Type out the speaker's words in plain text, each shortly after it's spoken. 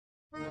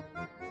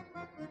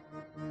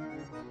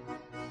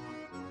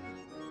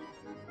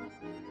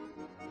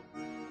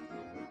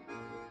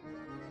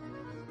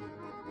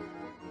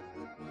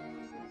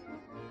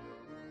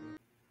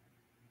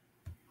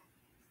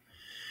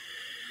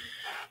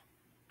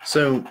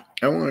So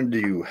I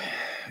wanted to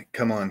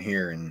come on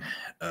here and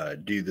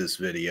do this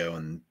video,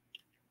 and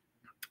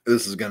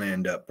this is going to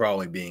end up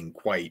probably being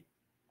quite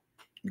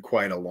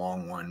a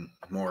long one,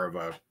 more of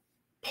a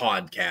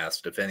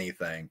podcast, if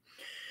anything.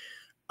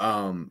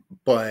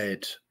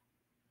 But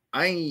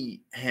I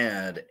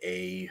had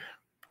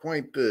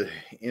quite the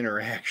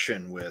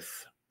interaction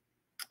with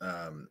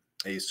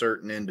a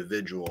certain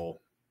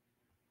individual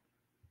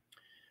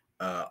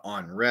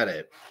on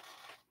Reddit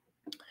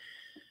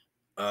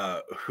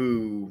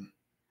who,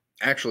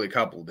 actually a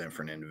couple of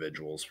different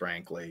individuals,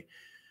 frankly,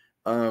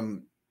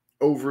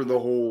 over the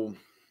whole,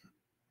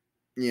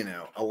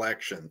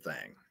 election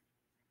thing.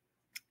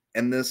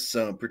 And this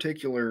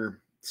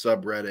particular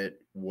subreddit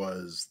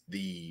was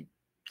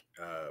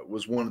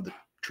one of the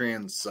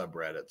trans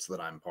subreddits that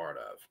I'm part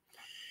of.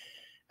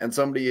 And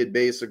somebody had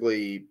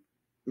basically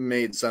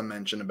made some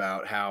mention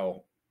about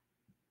how,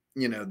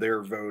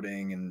 they're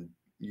voting and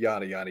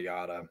yada, yada,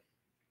 yada.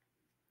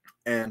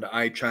 And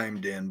I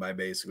chimed in by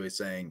basically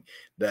saying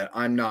that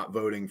I'm not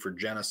voting for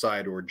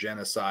genocide or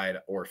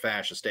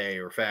fascist A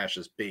or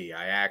fascist B.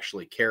 I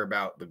actually care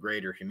about the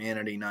greater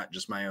humanity, not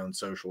just my own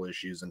social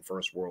issues and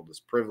first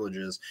worldist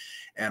privileges.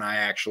 And I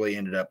actually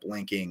ended up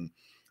linking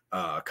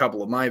a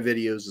couple of my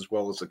videos, as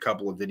well as a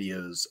couple of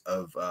videos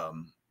of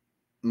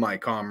my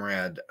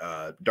comrade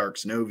Dark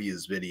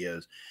Zenovia's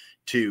videos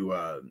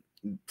to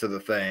the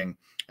thing.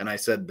 And I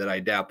said that I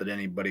doubt that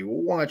anybody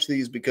will watch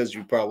these because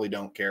you probably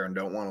don't care and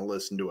don't want to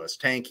listen to us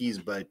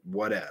tankies, but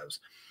whatevs.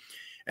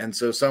 And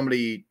so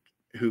somebody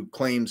who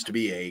claims to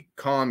be a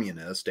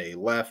communist, a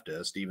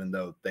leftist, even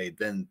though they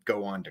then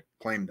go on to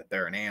claim that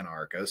they're an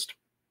anarchist,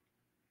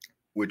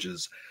 which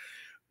is,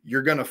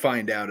 you're going to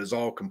find out, is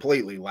all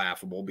completely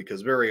laughable,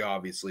 because very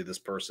obviously this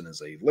person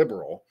is a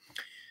liberal,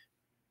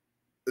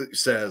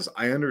 says,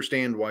 I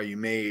understand why you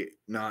may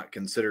not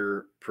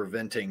consider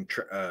preventing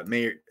trans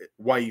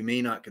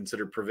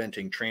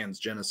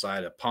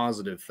genocide a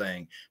positive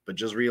thing, but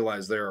just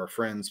realize there are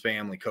friends,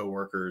 family,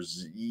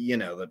 coworkers,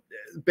 that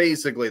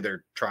basically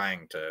they're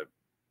trying to,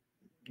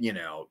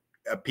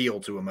 appeal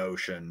to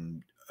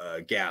emotion,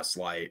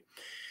 gaslight,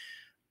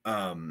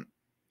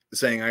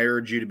 saying, I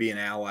urge you to be an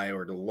ally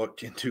or to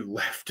look into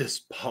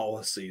leftist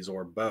policies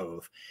or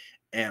both.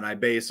 And I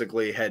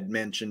basically had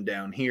mentioned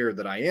down here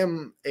that I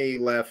am a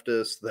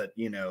leftist, that,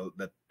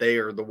 that they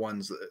are the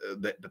ones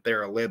that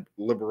they're a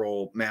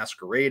liberal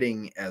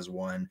masquerading as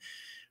one.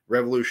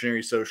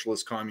 Revolutionary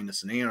socialists,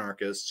 communists, and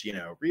anarchists,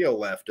 real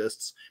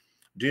leftists,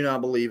 do not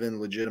believe in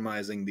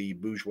legitimizing the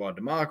bourgeois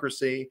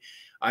democracy.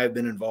 I have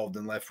been involved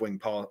in left-wing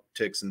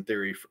politics and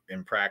theory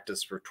and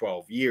practice for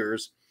 12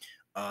 years.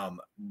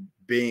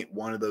 Being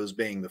one of those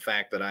being the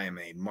fact that I am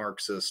a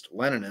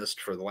Marxist-Leninist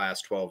for the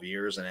last 12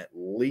 years, and at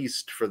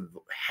least for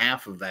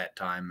half of that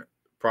time,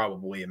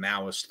 probably a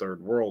Maoist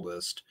third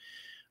worldist.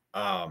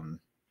 And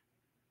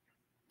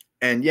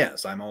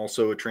yes, I'm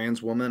also a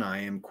trans woman.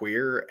 I am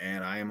queer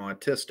and I am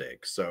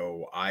autistic.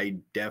 So I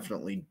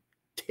definitely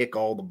tick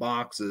all the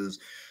boxes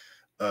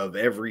of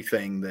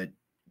everything that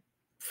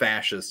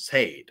fascists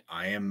hate.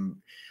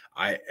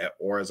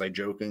 Or as I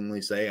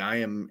jokingly say, I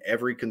am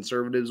every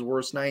conservative's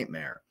worst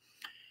nightmare.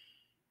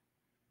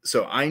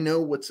 So I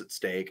know what's at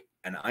stake,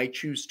 and I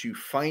choose to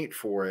fight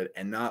for it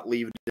and not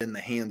leave it in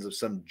the hands of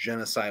some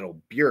genocidal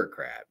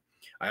bureaucrat.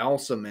 I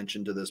also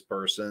mentioned to this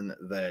person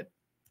that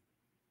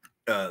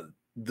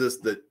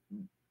that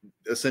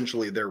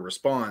essentially their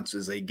response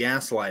is a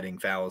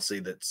gaslighting fallacy,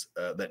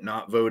 that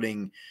not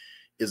voting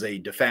is a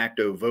de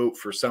facto vote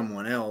for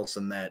someone else,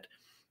 and that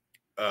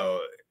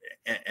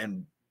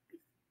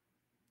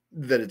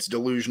that it's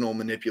delusional,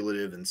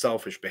 manipulative, and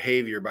selfish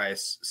behavior by a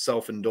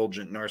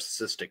self-indulgent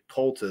narcissistic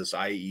cultist,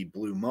 i.e.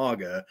 Blue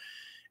MAGA.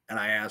 And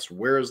I asked,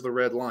 where is the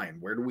red line?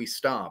 Where do we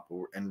stop?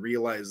 And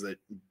realize that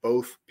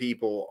both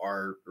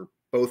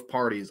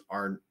parties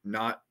are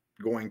not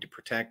going to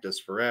protect us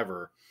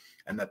forever,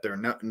 and that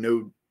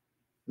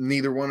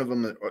neither one of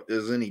them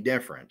is any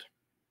different.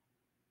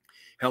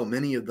 Hell,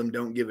 many of them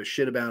don't give a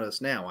shit about us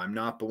now. I'm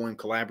not the one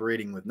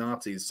collaborating with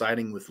Nazis.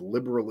 Siding with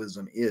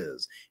liberalism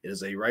is. It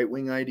is a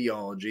right-wing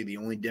ideology. The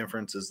only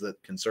difference is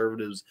that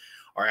conservatives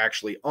are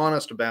actually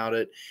honest about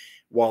it,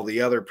 while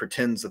the other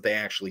pretends that they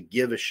actually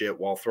give a shit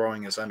while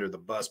throwing us under the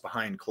bus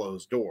behind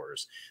closed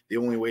doors. The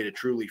only way to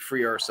truly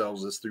free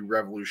ourselves is through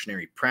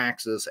revolutionary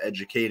praxis,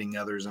 educating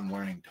others, and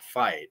learning to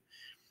fight.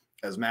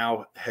 As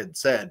Mao had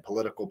said,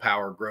 political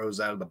power grows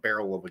out of the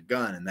barrel of a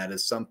gun, and that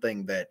is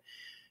something that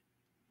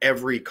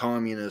every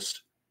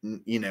communist,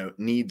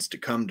 needs to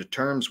come to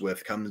terms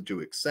with, come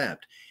to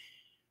accept.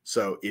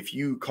 So if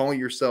you call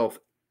yourself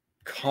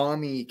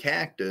commie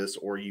cactus,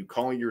 or you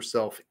call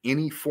yourself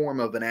any form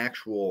of an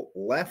actual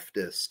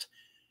leftist,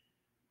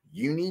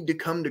 you need to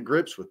come to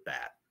grips with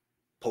that.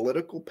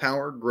 Political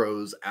power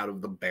grows out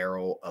of the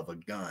barrel of a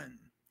gun.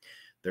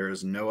 There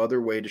is no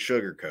other way to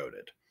sugarcoat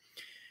it.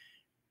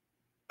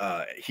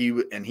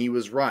 He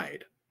was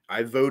right.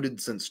 I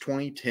voted since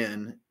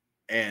 2010,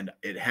 and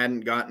it hadn't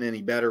gotten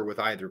any better with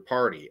either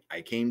party.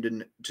 I came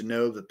to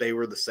know that they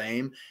were the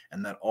same,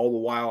 and that all the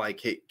while I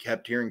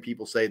kept hearing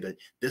people say that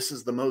this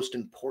is the most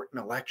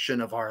important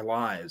election of our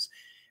lives,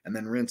 and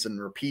then rinse and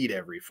repeat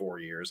every 4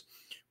 years.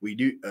 We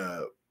do.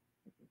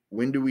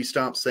 When do we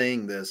stop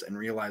saying this and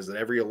realize that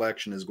every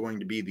election is going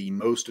to be the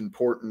most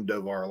important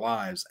of our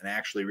lives, and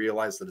actually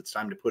realize that it's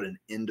time to put an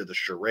end to the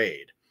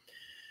charade?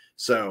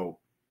 So,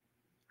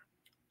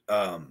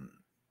 and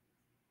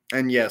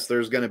yes,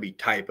 there's going to be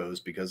typos,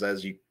 because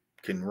as you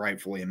can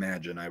rightfully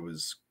imagine, I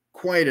was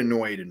quite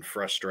annoyed and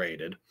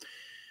frustrated.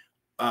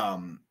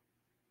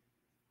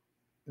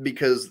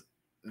 Because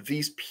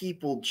these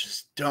people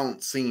just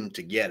don't seem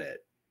to get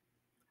it.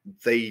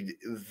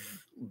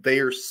 They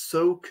are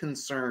so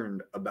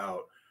concerned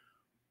about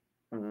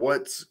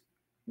what's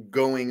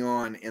going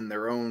on in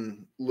their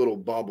own little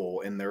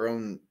bubble, in their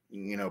own,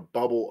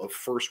 bubble of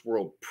first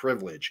world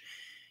privilege,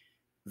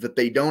 that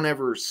they don't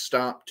ever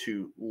stop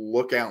to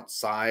look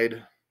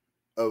outside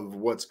of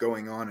what's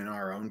going on in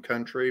our own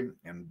country.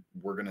 And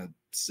we're going to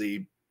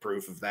see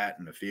proof of that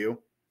in a few.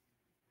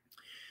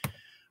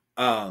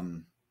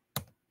 So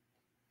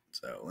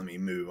let me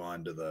move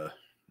on to the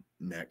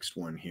next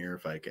one here,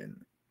 if I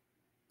can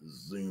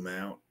zoom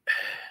out.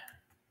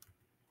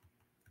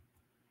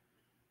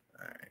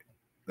 All right,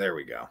 there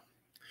we go.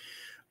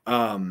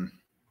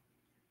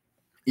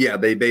 Yeah,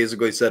 they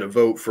basically said a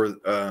vote for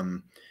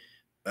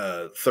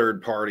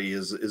third party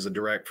is a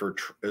direct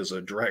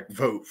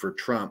vote for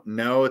Trump.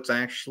 No,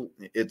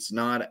 it's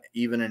not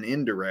even an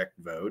indirect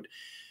vote.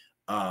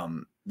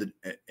 I'm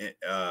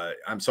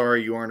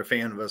sorry you aren't a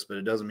fan of us, but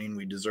it doesn't mean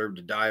we deserve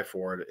to die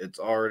for it. It's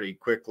already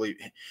quickly.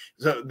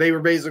 So they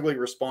were basically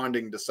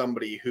responding to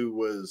somebody who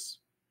was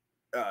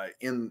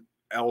in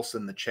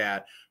the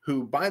chat,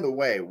 who, by the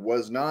way,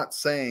 was not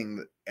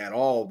saying at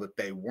all that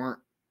they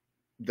weren't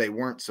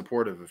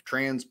supportive of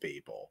trans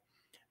people.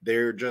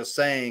 They're just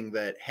saying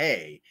that,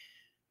 hey,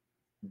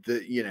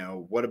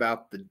 what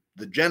about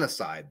the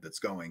genocide that's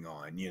going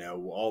on,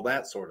 all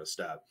that sort of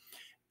stuff.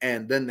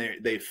 And then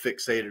they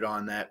fixated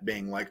on that,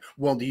 being like,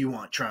 well, do you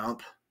want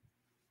Trump?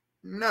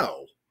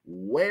 No.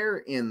 Where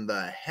in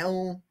the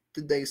hell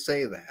did they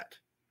say that?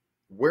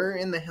 Where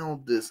in the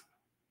hell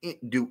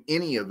do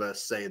any of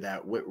us say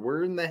that?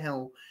 Where in the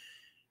hell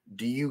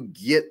do you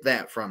get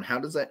that from? How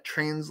does that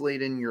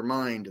translate in your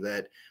mind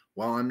that,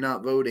 well, I'm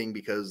not voting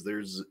because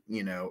there's,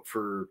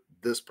 for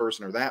this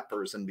person or that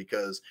person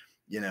because,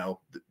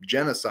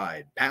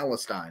 genocide,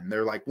 Palestine.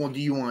 They're like, well, do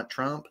you want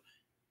Trump?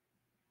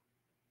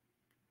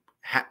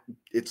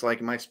 It's like,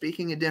 am I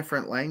speaking a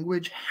different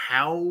language?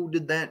 How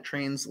did that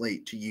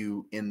translate to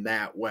you in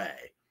that way?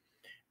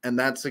 And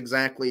that's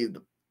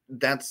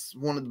that's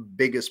one of the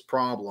biggest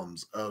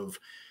problems of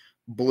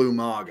Blue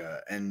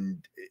MAGA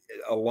and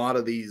a lot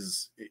of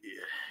these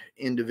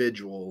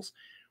individuals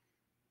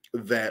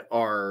that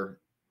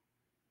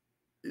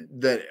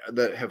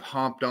have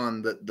hopped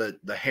on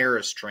the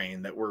Harris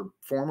train, that were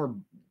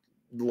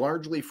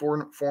largely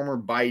former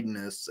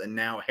Bidenists and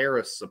now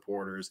Harris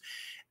supporters,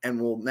 and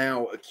will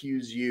now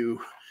accuse you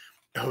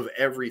of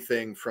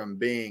everything from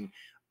being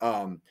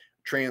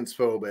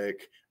transphobic,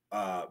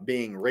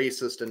 being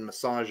racist and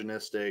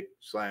misogynistic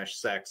 /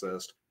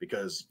 sexist,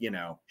 because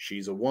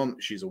she's a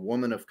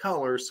woman of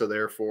color, so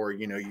therefore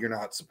you're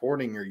not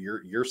supporting her,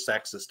 you're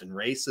sexist and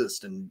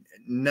racist. And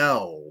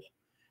no,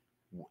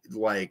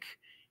 like,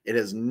 it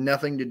has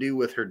nothing to do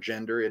with her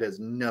gender, it has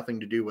nothing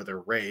to do with her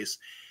race,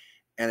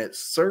 and it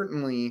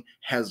certainly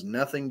has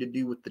nothing to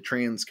do with the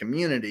trans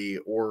community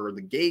or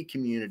the gay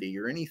community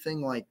or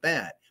anything like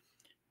that.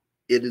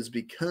 It is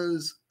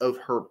because of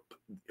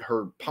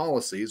her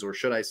policies, or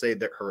should I say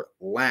that her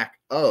lack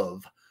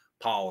of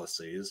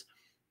policies,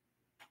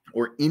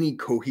 or any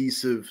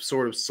cohesive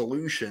sort of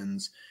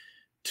solutions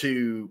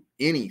to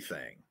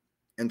anything,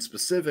 and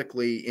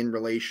specifically in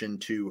relation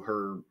to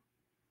her,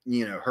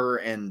 her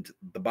and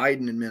the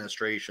Biden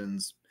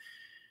administration's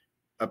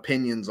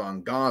opinions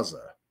on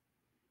Gaza.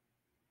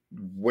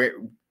 Where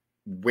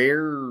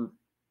are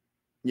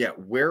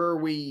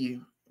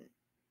we?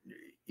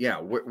 Yeah,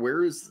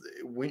 where is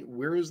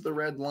the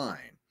red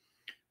line?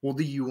 Well,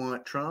 do you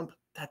want Trump?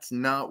 That's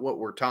not what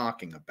we're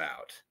talking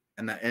about.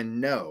 And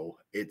no,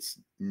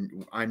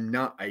 I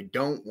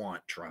don't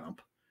want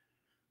Trump.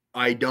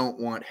 I don't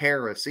want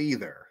Harris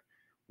either.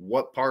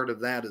 What part of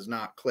that is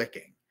not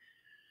clicking?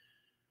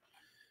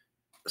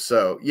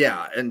 So,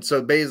 yeah. And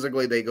so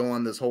basically they go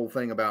on this whole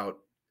thing about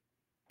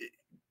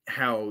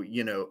how,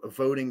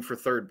 voting for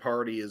third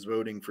party is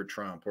voting for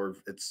Trump, or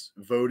it's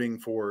voting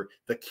for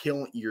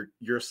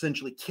you're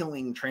essentially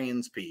killing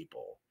trans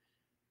people.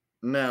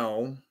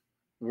 No,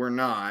 we're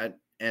not.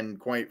 And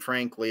quite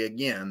frankly,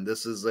 again,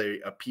 this is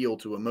a appeal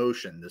to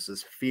emotion. This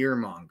is fear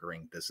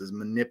mongering. This is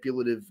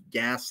manipulative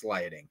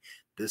gaslighting.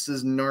 This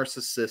is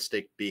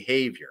narcissistic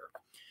behavior.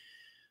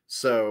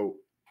 So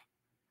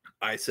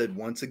I said,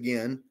 once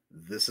again,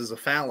 this is a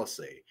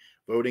fallacy.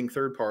 Voting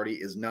third party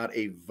is not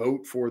a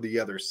vote for the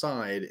other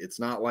side. It's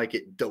not like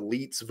it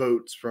deletes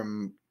votes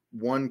from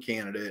one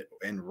candidate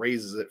and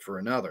raises it for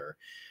another.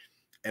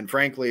 And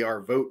frankly,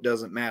 our vote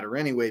doesn't matter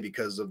anyway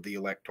because of the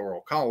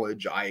Electoral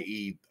College,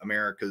 i.e.,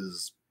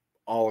 America's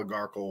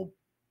oligarchical,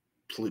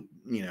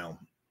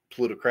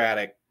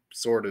 plutocratic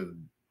sort of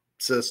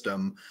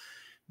system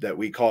that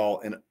we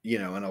call an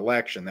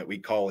election, that we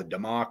call a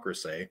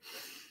democracy.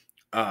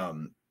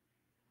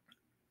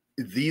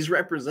 These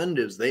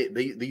representatives,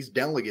 these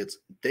delegates,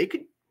 they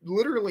could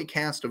literally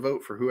cast a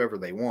vote for whoever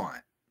they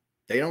want.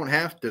 They don't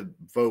have to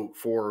vote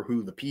for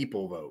who the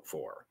people vote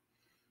for.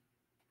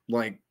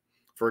 Like,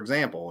 for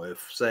example,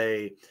 if,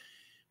 say,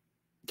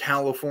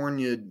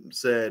 California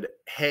said,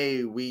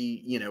 hey,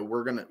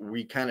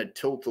 we kind of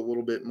tilt a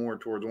little bit more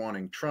towards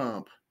wanting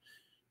Trump,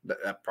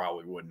 that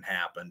probably wouldn't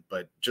happen,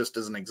 but just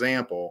as an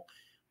example,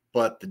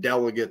 but the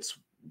delegates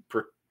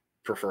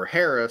prefer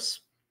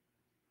Harris,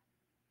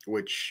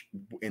 which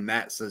in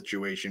that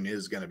situation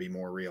is going to be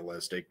more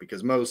realistic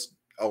because most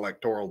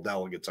electoral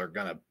delegates are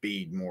going to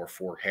be more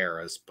for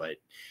Harris, but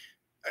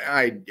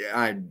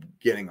I'm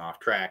getting off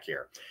track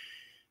here.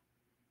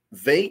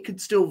 They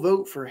could still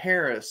vote for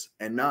Harris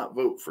and not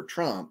vote for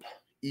Trump,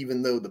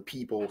 even though the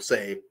people,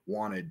 say,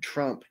 wanted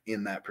Trump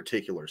in that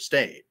particular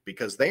state,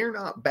 because they are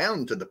not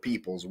bound to the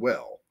people's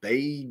will.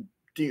 They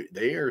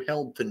are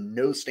held to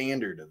no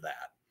standard of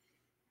that,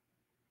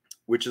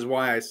 which is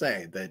why I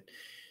say that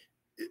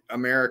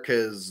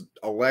America's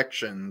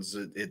elections,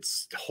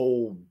 its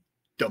whole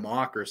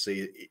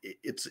democracy,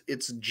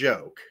 it's a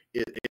joke.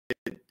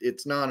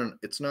 It's not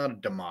a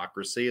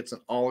democracy. It's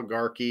an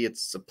oligarchy.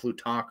 It's a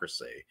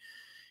plutocracy.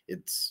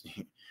 It's,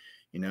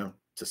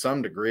 to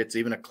some degree, it's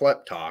even a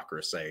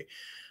kleptocracy.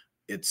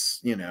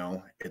 It's,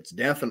 it's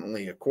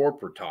definitely a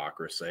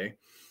corporatocracy.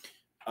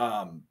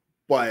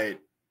 But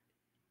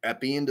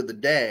at the end of the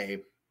day,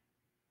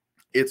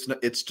 it's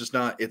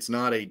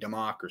not a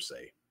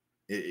democracy.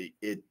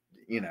 An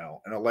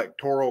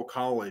electoral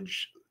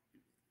college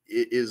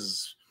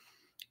is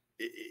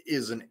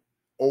an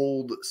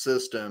old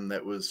system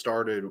that was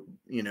started,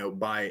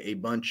 by a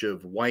bunch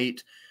of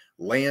rich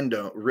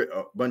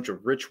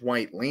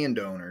white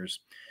landowners,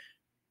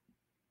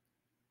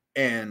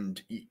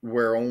 and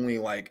where only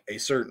like a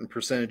certain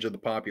percentage of the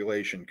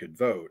population could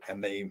vote,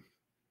 and they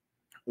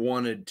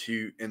wanted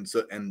to, and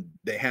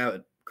they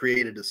have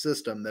created a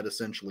system that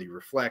essentially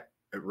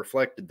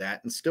reflected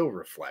that and still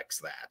reflects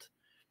that.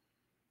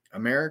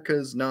 America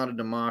is not a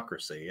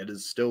democracy. It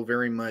is still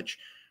very much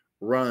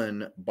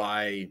run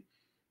by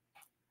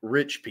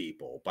rich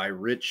people, by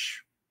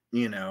rich,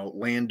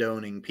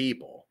 landowning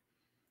people.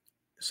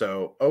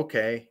 So,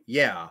 okay,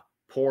 yeah,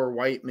 poor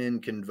white men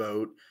can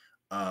vote,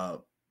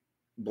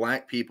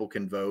 black people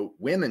can vote,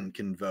 women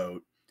can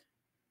vote.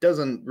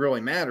 Doesn't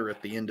really matter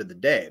at the end of the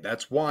day.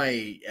 That's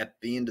why at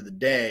the end of the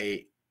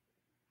day,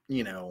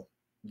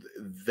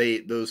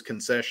 those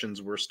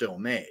concessions were still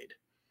made.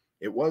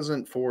 It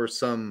wasn't for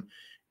some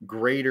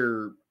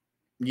greater,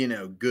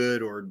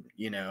 good, or,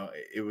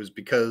 it was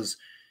because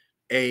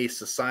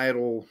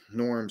societal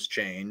norms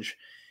change,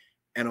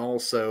 and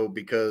also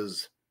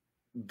because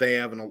they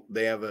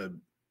have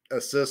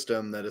a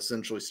system that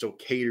essentially still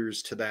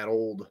caters to that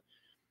old,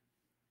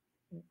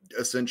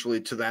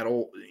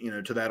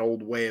 to that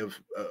old way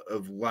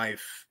of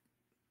life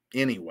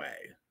anyway.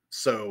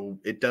 So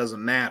it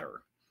doesn't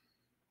matter.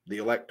 The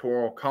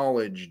Electoral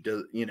College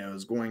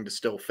is going to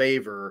still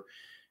favor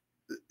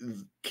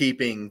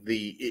keeping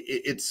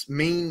its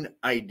main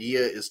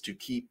idea is to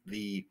keep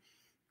the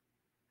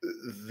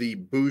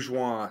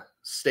bourgeois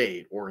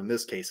state, or in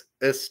this case,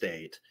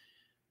 estate,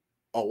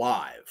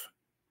 alive.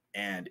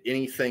 And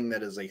anything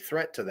that is a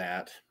threat to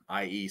that,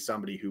 i.e.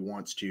 somebody who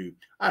wants to,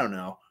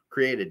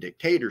 create a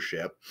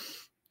dictatorship,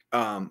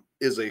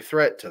 is a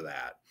threat to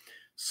that.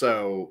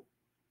 So,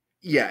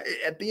 yeah,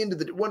 at the end of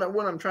the day, what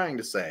I'm trying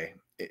to say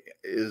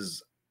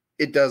is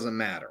it doesn't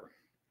matter.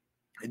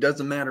 It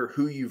doesn't matter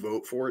who you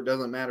vote for. It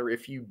doesn't matter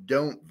if you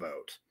don't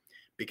vote,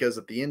 because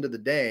at the end of the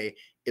day,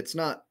 it's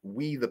not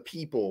we the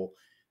people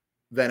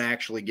that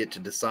actually get to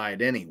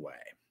decide anyway.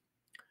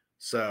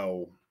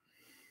 So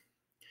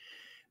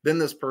then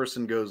this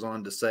person goes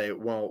on to say,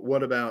 well,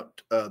 what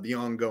about the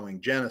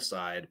ongoing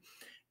genocide?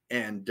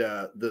 And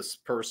this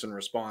person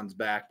responds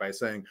back by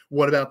saying,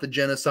 what about the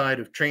genocide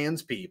of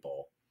trans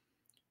people?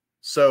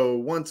 So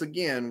once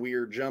again, we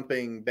are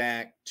jumping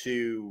back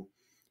to,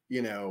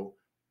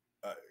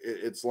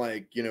 it's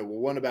like, well,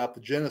 what about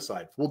the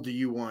genocide? Well, do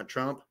you want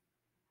Trump?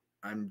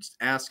 I'm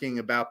asking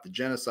about the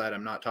genocide.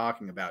 I'm not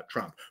talking about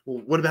Trump.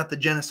 Well, what about the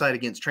genocide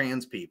against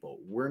trans people?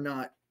 We're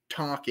not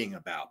talking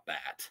about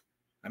that.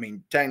 I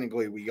mean,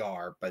 technically we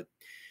are, but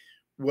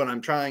what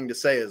I'm trying to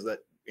say is that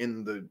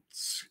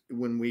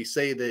when we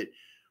say that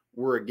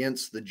we're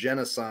against the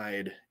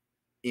genocide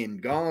in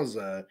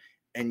Gaza,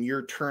 and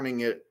you're turning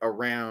it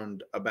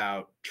around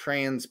about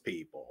trans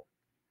people,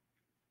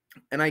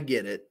 and I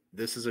get it,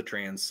 this is a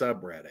trans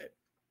subreddit,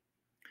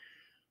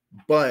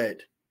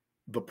 but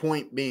the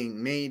point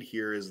being made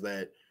here is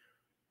that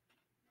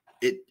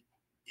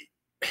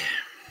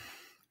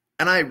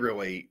and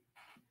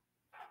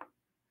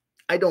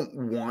I don't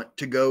want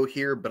to go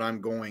here, but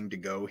I'm going to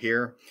go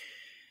here.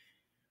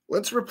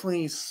 Let's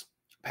replace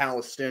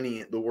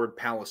the word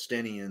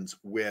Palestinians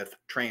with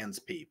trans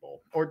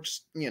people, or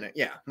just,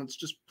 yeah, let's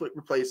just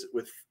replace it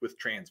with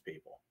trans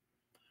people.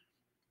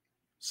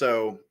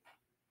 So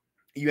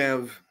you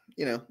have,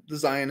 the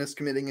Zionists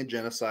committing a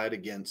genocide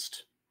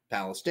against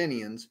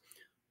Palestinians,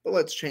 but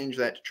let's change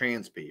that to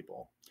trans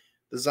people.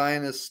 The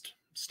Zionist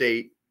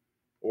state,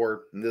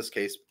 or in this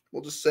case,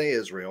 we'll just say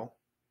Israel,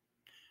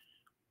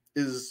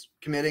 is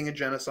committing a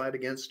genocide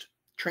against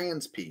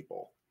trans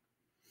people.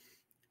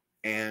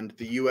 And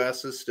the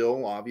U.S. is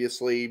still,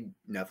 obviously,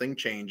 nothing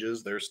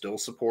changes. They're still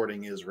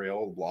supporting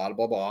Israel, blah,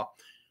 blah, blah.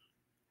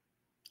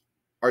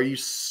 Are you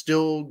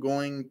still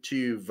going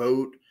to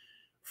vote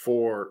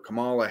for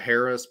Kamala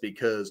Harris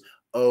because,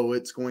 oh,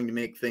 it's going to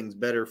make things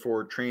better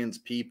for trans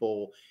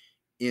people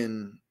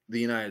in the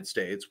United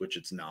States, which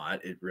it's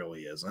not. It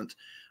really isn't.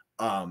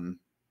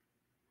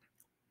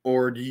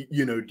 Or do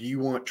you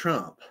want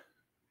Trump?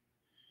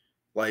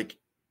 Like,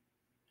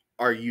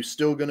 are you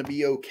still going to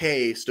be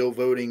okay still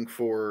voting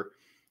for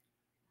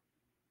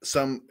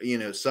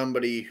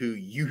somebody who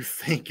you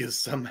think is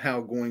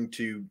somehow going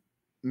to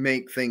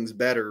make things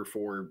better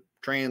for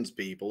trans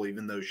people,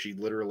 even though she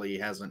literally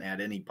hasn't had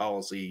any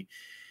policy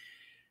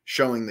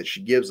showing that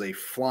she gives a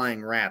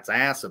flying rat's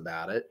ass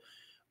about it?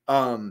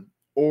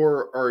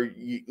 Or are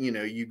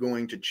you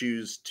going to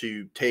choose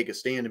to take a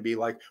stand and be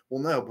like,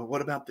 well, no, but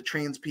what about the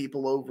trans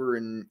people over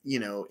in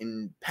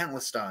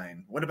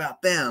Palestine? What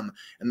about them?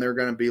 And they're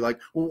going to be like,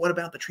 well, what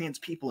about the trans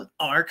people in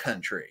our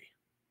country?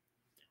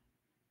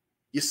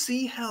 You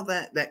see how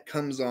that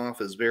comes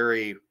off as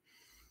very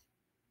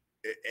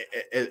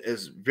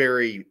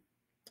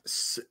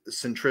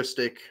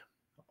centristic,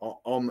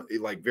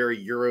 like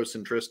very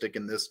Eurocentric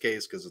in this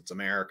case, because it's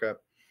America.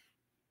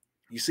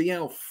 You see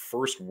how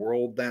first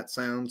world that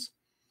sounds,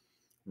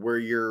 where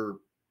you're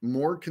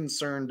more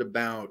concerned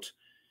about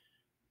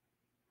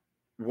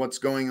what's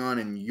going on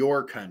in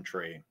your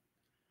country,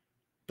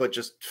 but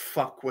just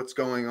fuck what's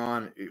going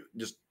on,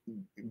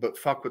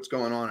 fuck what's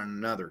going on in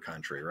another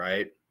country,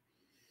 right?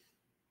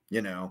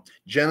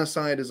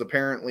 Genocide is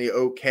apparently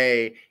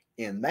okay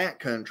in that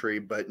country,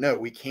 but no,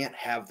 we can't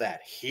have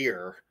that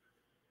here.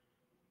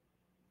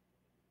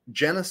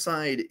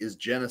 Genocide is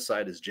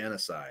genocide is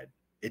genocide.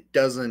 It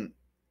doesn't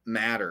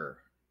matter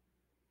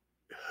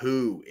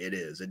who it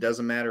is. It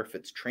doesn't matter if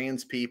it's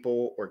trans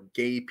people or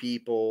gay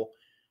people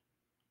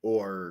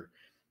or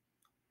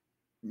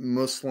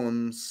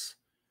Muslims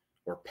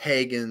or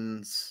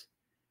pagans.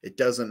 It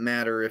doesn't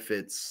matter if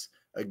it's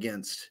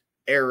against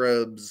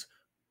Arabs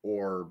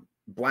or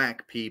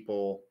black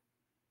people.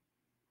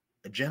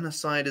 A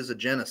genocide is a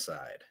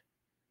genocide.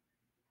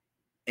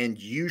 And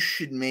you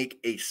should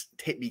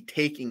be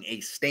taking a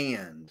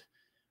stand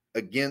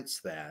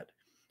against that.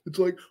 It's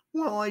like,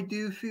 well, I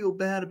do feel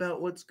bad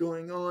about what's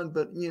going on,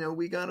 but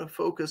we got to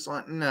focus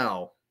on.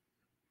 No,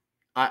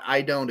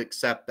 I don't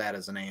accept that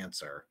as an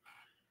answer,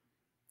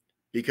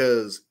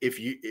 because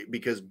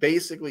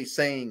basically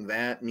saying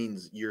that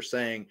means you're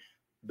saying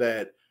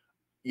that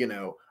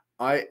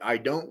I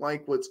don't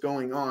like what's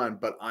going on,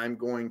 but I'm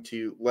going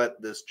to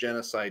let this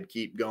genocide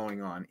keep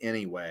going on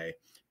anyway,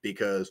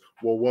 because,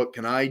 well, what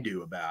can I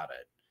do about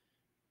it?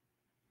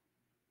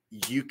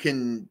 You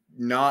can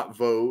not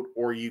vote,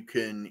 or you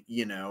can,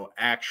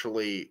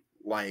 actually,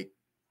 like,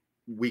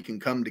 we can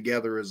come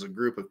together as a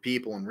group of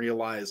people and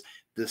realize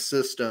the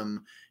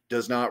system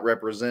does not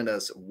represent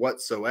us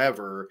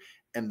whatsoever,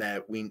 and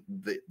that we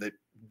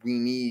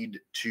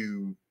need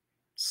to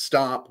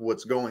stop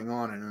what's going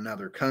on in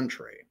another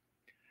country,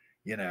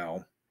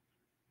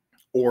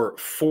 or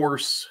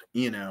force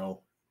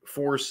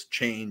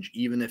change,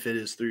 even if it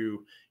is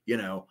through,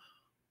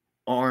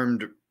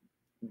 armed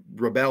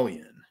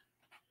rebellion,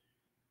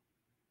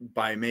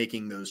 by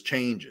making those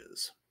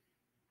changes.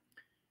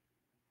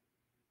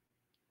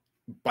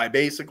 By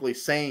basically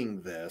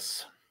saying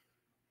this,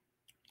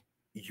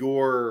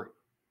 you're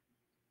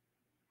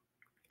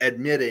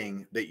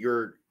admitting that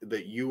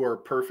you are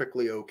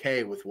perfectly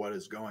okay with what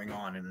is going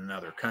on in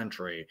another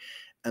country,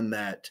 and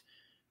that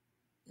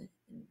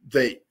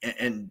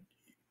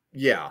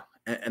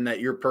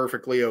you're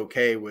perfectly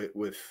okay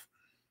with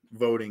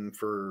voting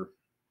for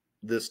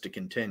this to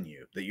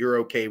continue, that you're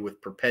okay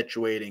with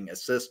perpetuating a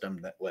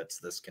system that lets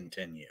this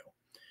continue.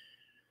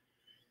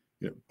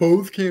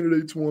 Both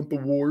candidates want the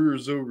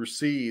warriors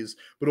overseas,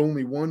 but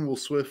only one will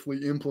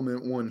swiftly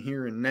implement one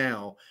here and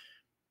now.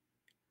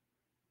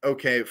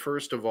 Okay,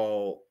 first of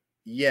all,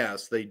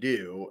 yes, they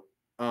do.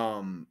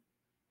 Do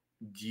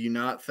you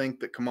not think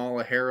that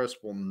Kamala Harris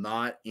will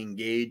not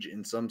engage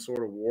in some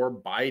sort of war?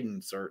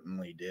 Biden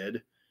certainly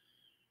did.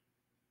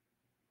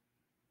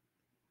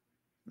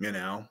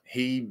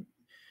 He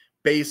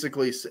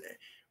basically said,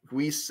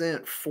 we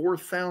sent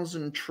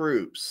 4,000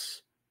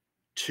 troops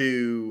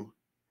to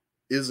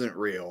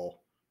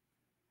Israel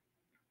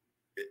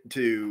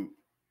to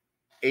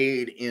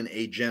aid in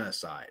a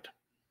genocide.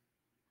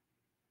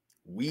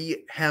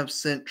 We have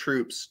sent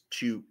troops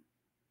to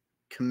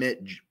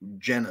commit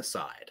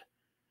genocide.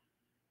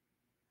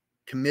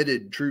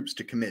 Committed troops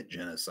to commit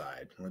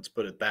genocide. Let's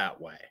put it that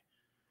way.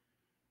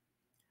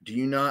 Do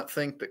you not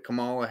think that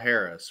Kamala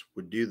Harris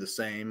would do the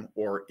same,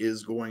 or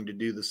is going to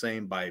do the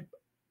same by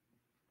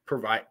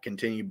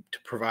continue to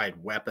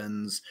provide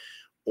weapons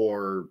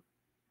or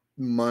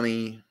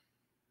money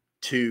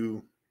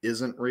to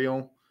Isn't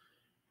Real?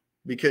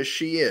 Because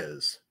she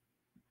is.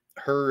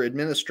 Her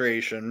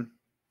administration,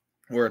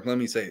 or let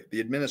me say,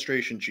 the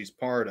administration she's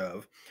part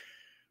of,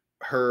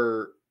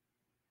 her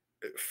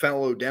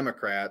fellow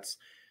Democrats,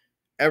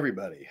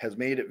 everybody has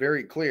made it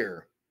very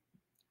clear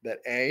that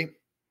A,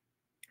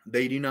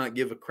 they do not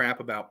give a crap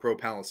about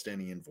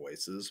pro-Palestinian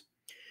voices,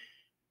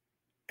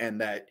 and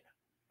that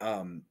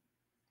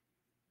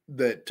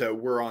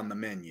we're on the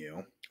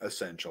menu,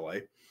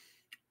 essentially,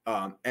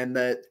 and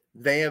that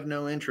they have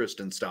no interest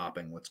in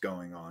stopping what's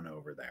going on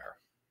over there.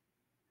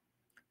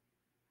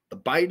 The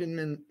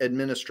Biden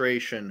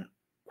administration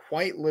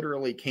quite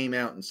literally came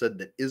out and said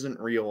that Isn't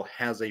Real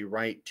has a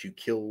right to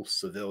kill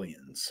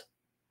civilians.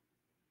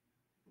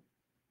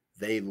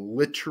 They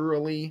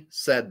literally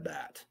said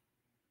that.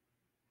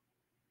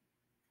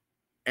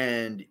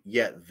 And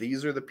yet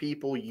these are the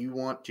people you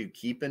want to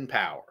keep in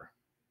power.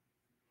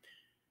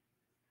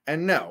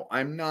 And no,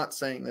 I'm not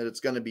saying that it's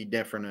going to be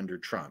different under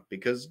Trump,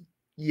 because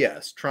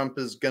yes, Trump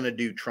is going to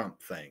do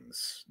Trump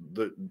things.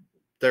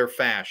 They're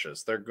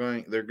fascists. They're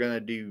going to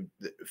do,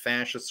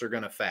 fascists are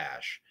going to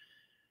fash.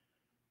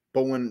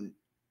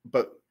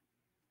 But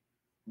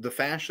the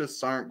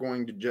fascists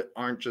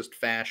aren't just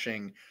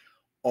fashing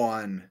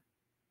on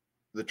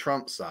the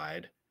Trump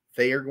side.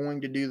 They are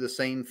going to do the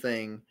same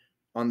thing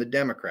on the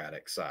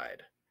Democratic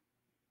side.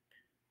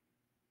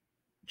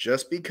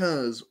 Just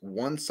because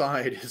one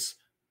side is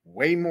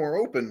way more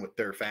open with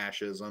their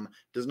fascism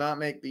does not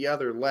make the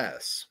other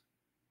less.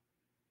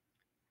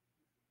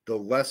 The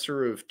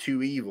lesser of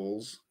two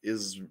evils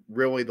is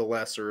really the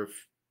lesser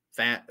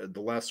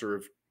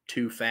of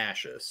two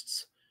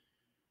fascists.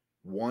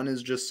 One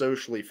is just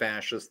socially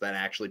fascist that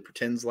actually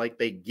pretends like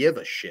they give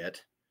a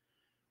shit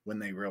when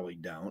they really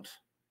don't.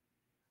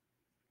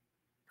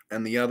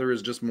 And the other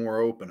is just more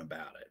open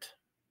about it.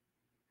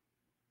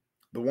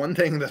 The one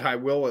thing that I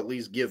will at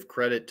least give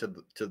credit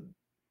to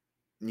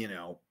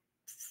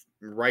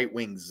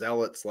right-wing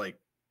zealots like,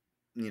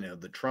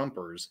 the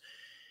Trumpers,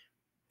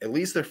 at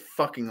least they're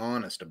fucking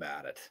honest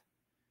about it.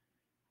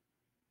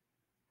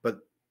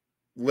 But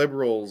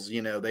liberals,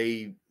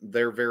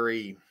 they're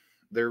very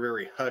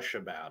hush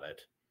about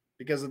it,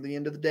 because at the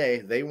end of the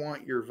day, they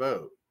want your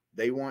vote.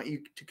 They want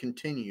you to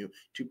continue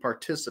to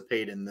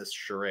participate in this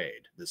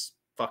charade, this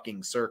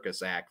fucking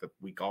circus act that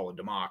we call a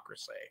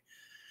democracy.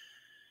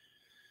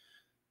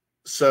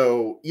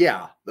 So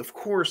yeah, of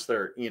course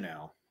they're,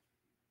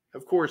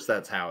 of course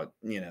that's how it,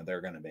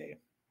 they're going to be.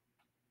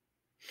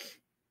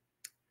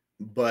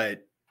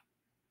 But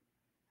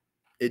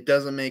it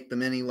doesn't make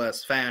them any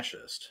less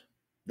fascist.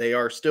 They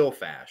are still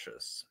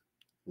fascists.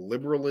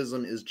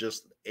 Liberalism is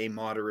just a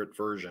moderate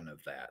version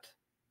of that.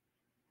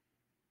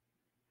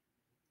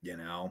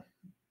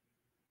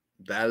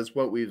 That is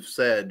what we've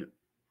said.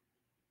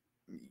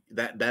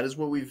 That is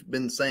what we've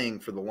been saying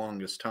for the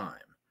longest time.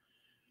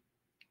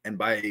 And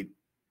by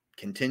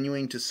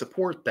continuing to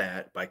support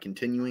that, by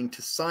continuing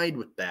to side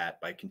with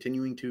that, by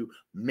continuing to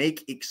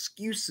make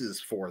excuses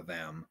for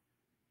them,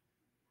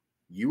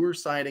 you are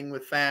siding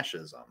with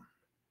fascism.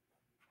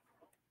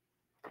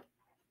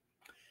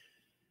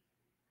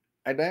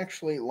 I'd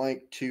actually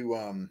like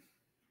to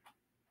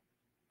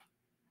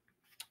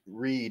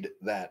read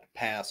that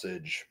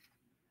passage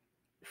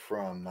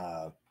from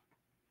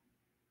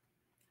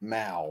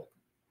Mao.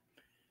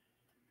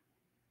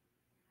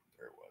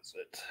 Where was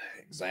it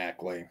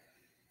exactly?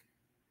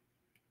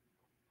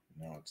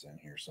 No, it's in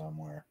here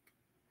somewhere.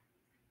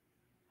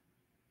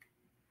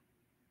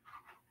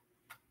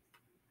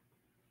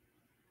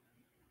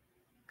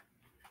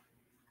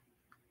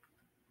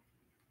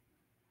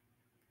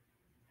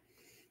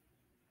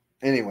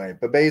 Anyway,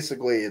 but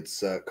basically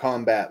it's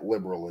combat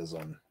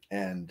liberalism,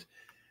 and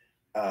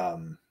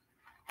let's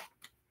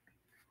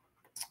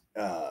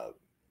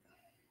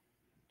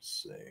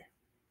see, I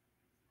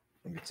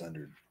think it's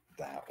under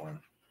that one.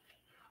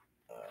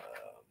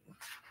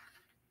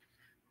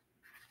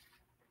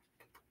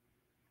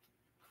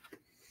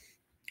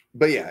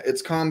 But yeah,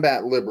 it's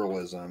combat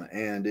liberalism,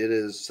 and it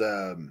is,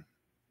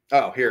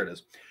 here it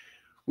is.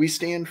 We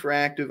stand for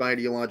active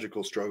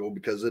ideological struggle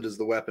because it is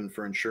the weapon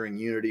for ensuring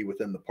unity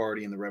within the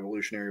party and the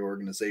revolutionary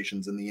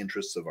organizations in the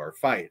interests of our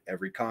fight.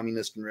 Every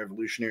communist and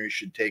revolutionary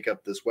should take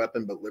up this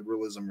weapon, but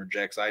liberalism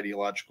rejects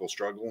ideological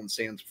struggle and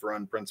stands for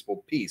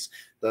unprincipled peace,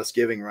 thus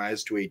giving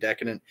rise to a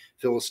decadent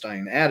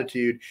Philistine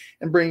attitude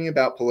and bringing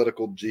about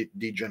political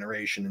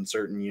degeneration in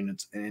certain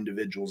units and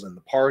individuals in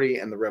the party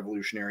and the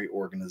revolutionary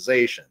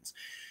organizations.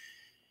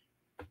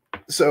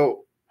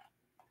 So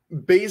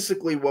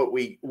basically what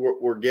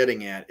we're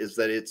getting at is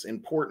that it's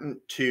important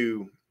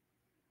to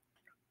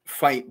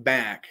fight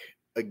back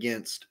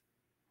against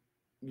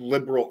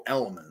liberal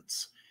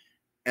elements,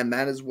 and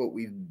that is what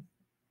we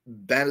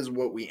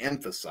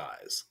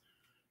emphasize,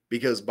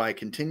 because by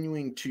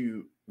continuing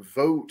to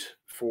vote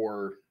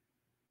for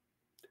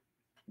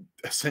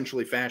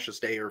essentially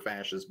fascist A or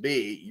fascist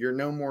B, you're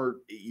no more,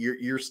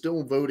 you're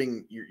still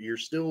voting, you're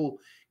still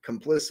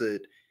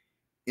complicit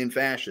in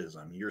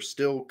fascism. You're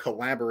still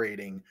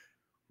collaborating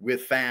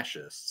with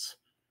fascists.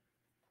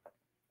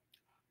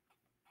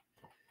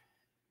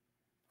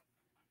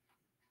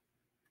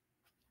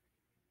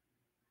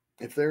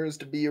 If there is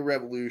to be a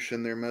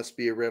revolution, there must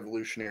be a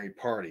revolutionary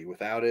party.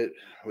 Without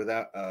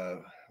a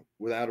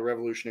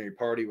revolutionary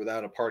party,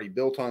 without a party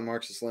built on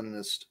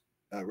Marxist-Leninist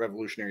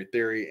revolutionary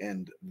theory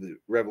and the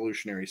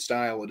revolutionary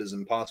style, it is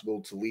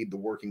impossible to lead the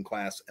working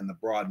class and the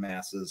broad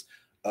masses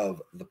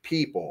of the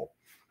people.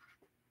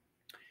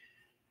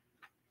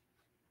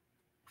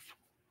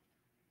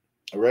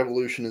 A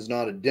revolution is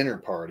not a dinner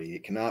party.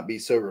 It cannot be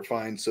so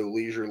refined, so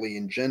leisurely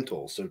and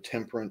gentle, so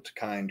temperate,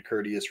 kind,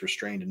 courteous,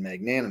 restrained, and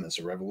magnanimous.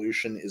 A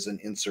revolution is an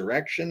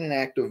insurrection, an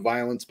act of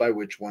violence by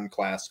which one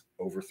class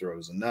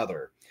overthrows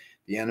another.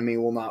 The enemy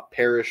will not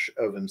perish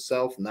of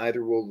himself,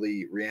 neither will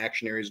the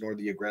reactionaries nor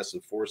the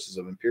aggressive forces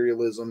of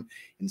imperialism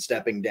in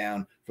stepping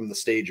down from the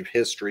stage of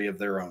history of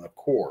their own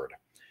accord.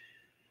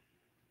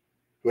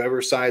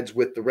 Whoever sides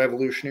with the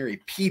revolutionary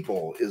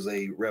people is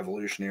a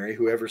revolutionary.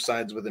 Whoever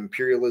sides with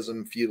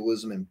imperialism,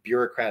 feudalism, and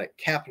bureaucratic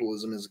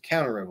capitalism is a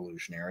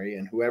counter-revolutionary.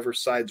 And whoever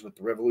sides with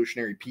the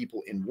revolutionary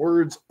people in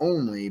words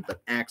only,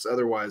 but acts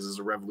otherwise, is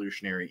a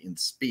revolutionary in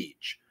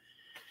speech.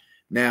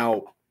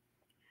 Now,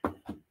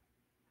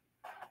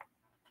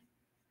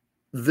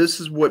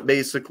 this is what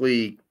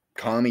basically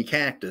Commie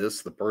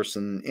Cactus, the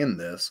person in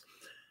this,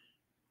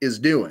 is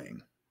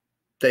doing.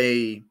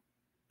 They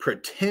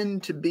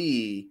pretend to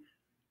be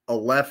a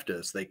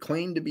leftist. They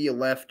claim to be a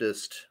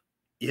leftist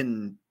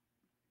in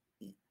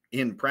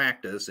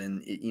practice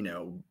and, you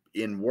know,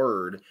 in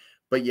word,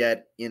 but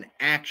yet in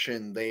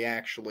action they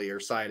actually are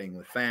siding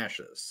with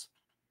fascists.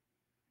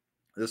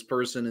 This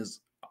person is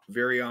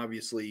very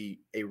obviously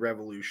a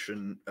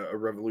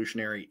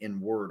revolutionary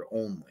in word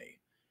only.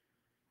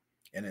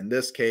 And in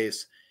this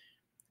case,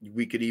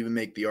 we could even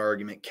make the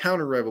argument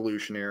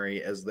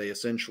counter-revolutionary, as they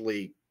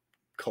essentially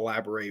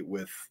collaborate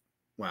with,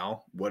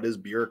 well, what is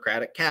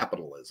bureaucratic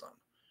capitalism?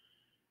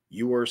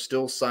 You are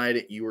still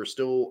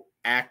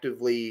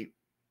actively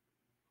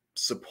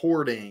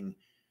supporting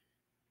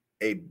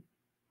a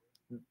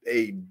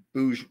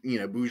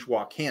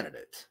bourgeois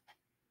candidate,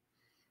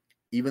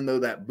 even though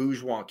that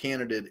bourgeois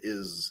candidate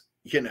is,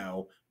 you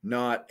know,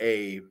 not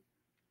a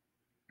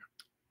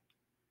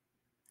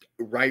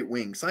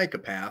right-wing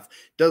psychopath,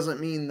 doesn't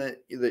mean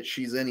that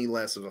she's any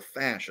less of a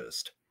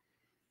fascist.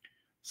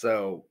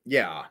 So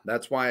yeah,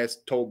 that's why I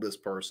told this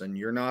person,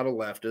 you're not a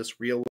leftist.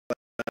 Real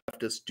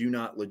leftists do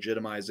not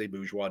legitimize a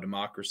bourgeois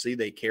democracy.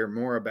 They care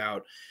more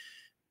about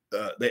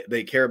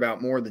they care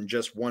about more than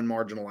just one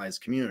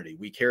marginalized community.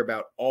 We care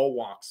about all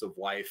walks of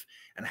life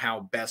and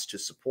how best to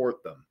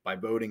support them. By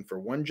voting for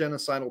one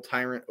genocidal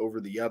tyrant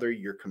over the other,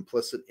 you're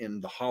complicit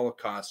in the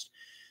Holocaust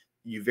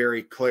you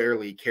very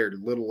clearly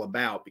cared little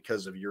about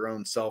because of your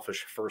own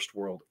selfish first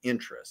world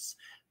interests.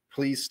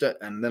 Please study,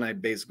 and then I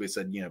basically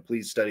said, you know,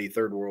 please study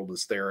third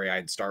worldist theory.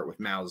 I'd start with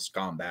Mao's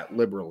combat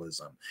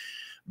liberalism.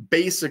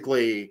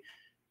 Basically,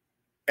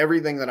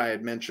 everything that I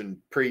had mentioned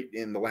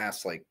in the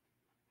last like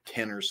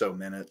 10 or so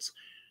minutes,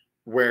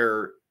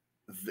 where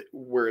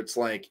it's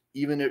like,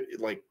 even if,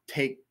 like,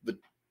 take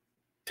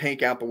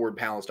out the word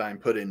Palestine,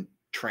 put in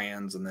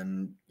trans, and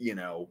then, you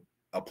know,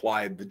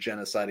 apply the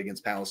genocide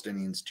against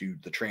Palestinians to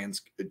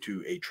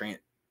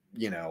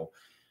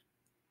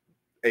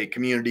a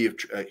community of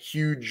a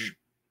huge,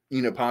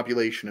 you know,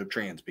 population of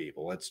trans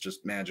people. Let's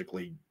just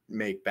magically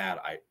make that.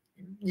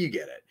 You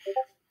get it.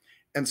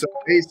 And so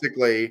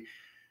basically,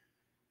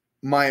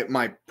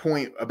 my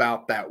point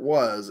about that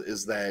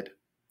is that,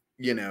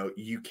 you know,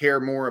 you care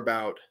more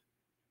about,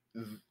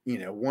 you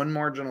know, one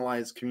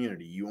marginalized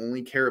community. You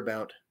only care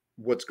about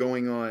what's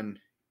going on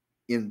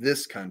in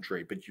this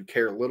country, but you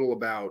care little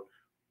about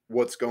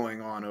what's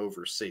going on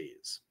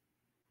overseas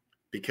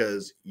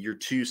because you're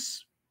too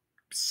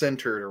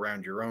centered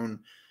around your own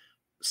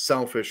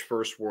selfish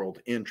first world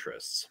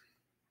interests,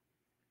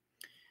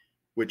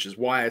 which is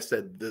why I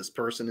said this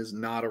person is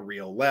not a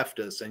real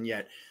leftist. And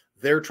yet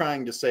they're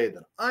trying to say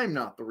that I'm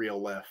not the real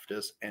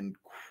leftist, and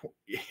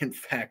in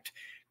fact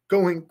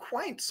going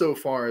quite so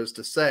far as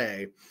to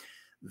say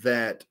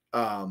that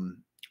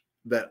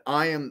that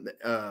I am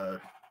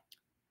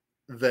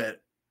that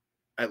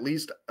at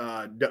least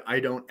I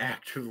don't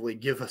actively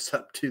give us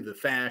up to the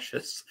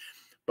fascists.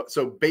 But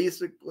so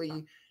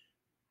basically,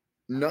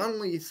 not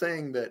only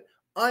saying that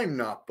I'm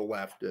not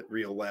the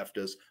real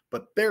leftist,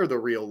 but they're the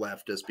real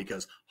leftist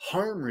because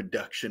harm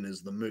reduction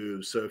is the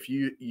move. So if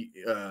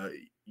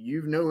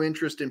you've no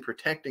interest in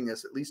protecting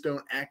us, at least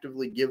don't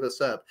actively give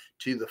us up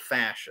to the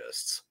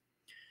fascists.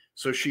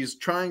 So she's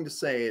trying to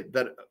say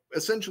that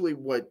essentially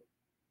what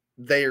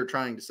they are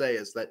trying to say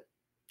is that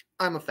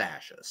I'm a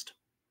fascist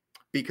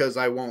because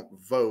I won't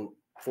vote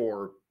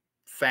for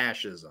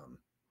fascism.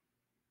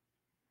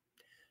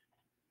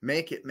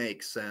 Make it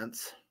make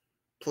sense.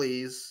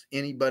 Please,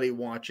 anybody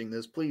watching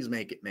this, please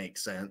make it make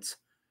sense.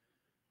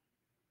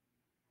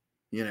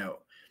 You know,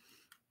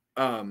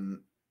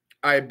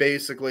 I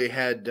basically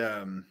had,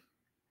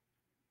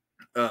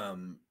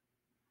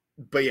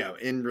 but yeah,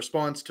 in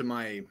response to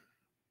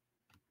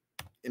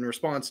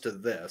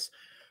this,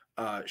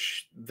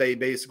 they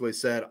basically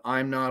said,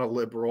 I'm not a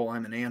liberal,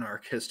 I'm an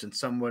anarchist and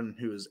someone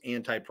who is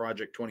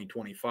anti-Project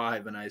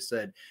 2025. And I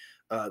said,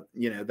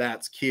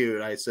 that's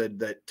cute. I said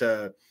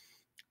that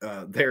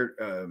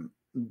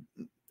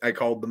I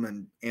called them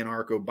an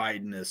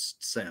anarcho-Bidenist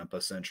simp,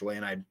 essentially.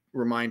 And I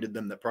reminded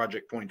them that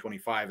Project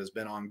 2025 has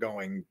been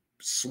ongoing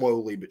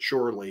slowly but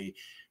surely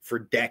for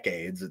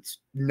decades. It's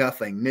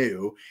nothing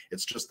new.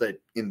 It's just that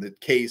in the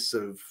case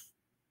of,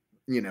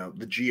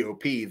 the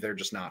GOP, they're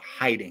just not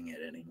hiding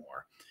it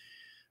anymore.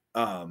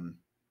 And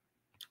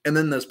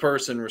then this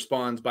person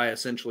responds by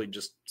essentially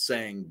just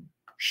saying,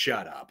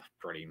 shut up,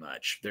 pretty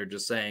much. They're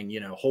just saying,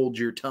 hold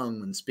your tongue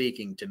when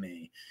speaking to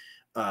me.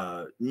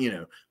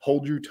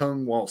 Hold your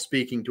tongue while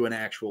speaking to an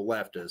actual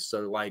leftist.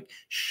 So like,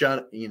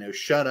 shut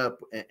up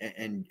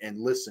and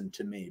listen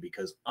to me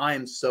because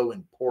I'm so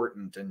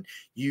important. And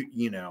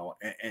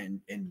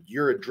and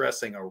you're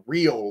addressing a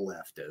real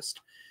leftist.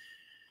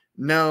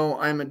 No,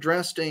 I'm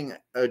addressing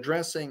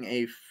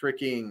a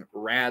freaking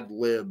rad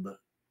lib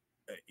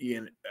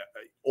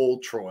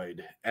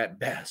ultroid at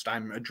best.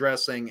 I'm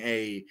addressing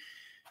a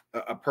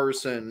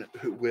person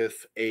who,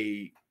 with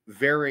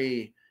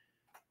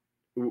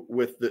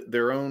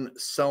their own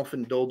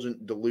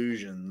self-indulgent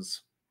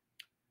delusions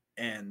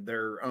and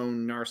their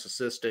own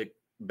narcissistic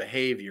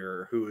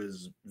behavior, who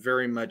has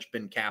very much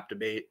been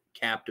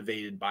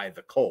captivated by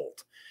the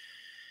cult.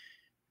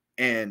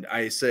 And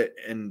I said,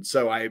 and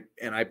so I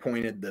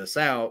pointed this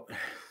out,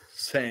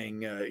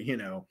 saying,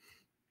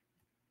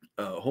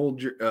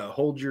 hold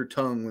your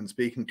tongue when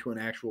speaking to an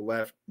actual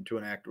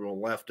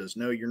leftist.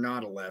 No, you're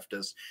not a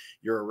leftist.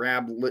 You're a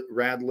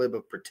rad lib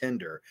of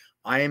pretender.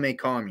 I am a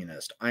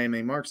communist. I am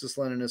a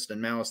Marxist-Leninist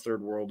and Maoist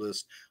third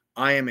worldist.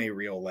 I am a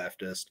real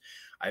leftist.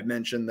 I've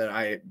mentioned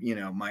that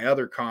my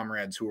other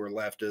comrades who are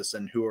leftists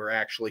and who are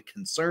actually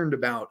concerned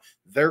about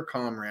their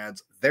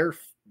comrades, their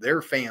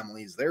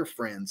families, their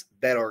friends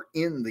that are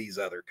in these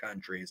other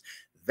countries,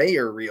 they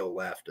are real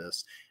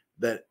leftists.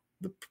 That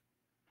the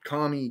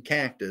commie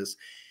cactus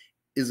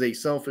is a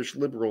selfish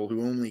liberal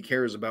who only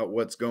cares about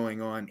what's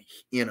going on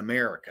in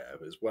America,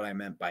 is what I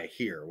meant by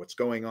here. What's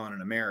going on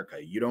in America.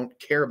 You don't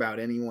care about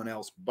anyone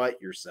else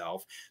but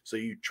yourself. So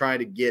you try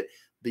to get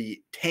the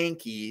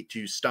tanky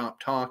to stop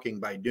talking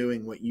by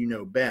doing what you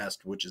know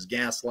best, which is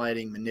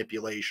gaslighting,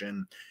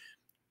 manipulation,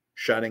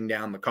 shutting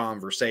down the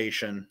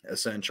conversation,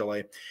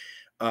 essentially,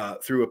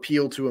 through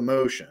appeal to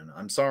emotion.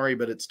 I'm sorry,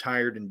 but it's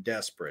tired and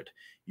desperate.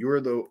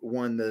 You're the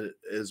one that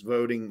is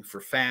voting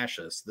for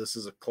fascists. This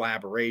is a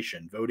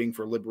collaboration. Voting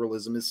for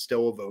liberalism is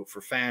still a vote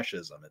for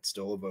fascism. It's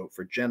still a vote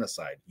for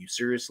genocide. You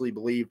seriously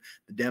believe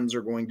the Dems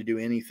are going to do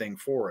anything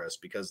for us?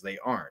 Because they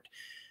aren't.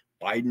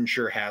 Biden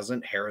sure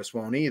hasn't. Harris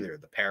won't either.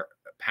 The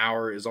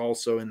power is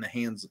also in the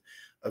hands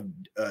of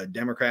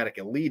Democratic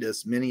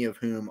elitists, many of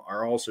whom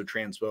are also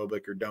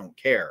transphobic or don't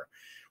care.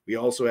 We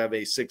also have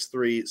a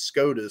 6'3"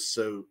 SCOTUS,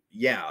 so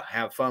yeah,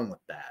 have fun with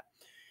that.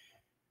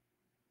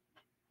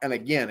 And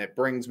again, it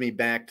brings me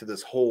back to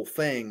this whole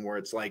thing where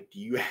it's like, do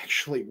you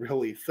actually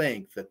really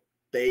think that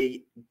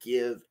they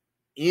give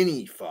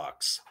any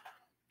fucks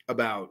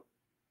about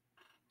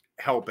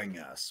helping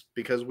us?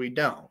 Because we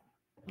don't.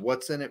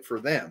 What's in it for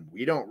them?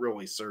 We don't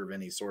really serve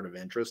any sort of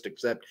interest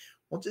except,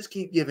 well, just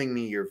keep giving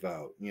me your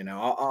vote.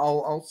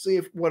 I'll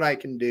see what I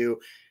can do.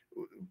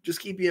 Just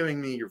keep giving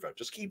me your vote.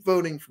 Just keep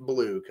voting for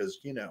blue because,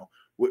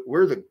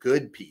 we're the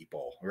good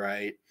people,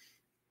 right?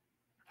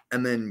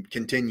 And then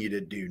continue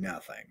to do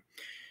nothing.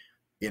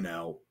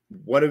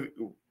 What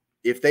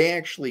if they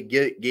actually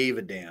gave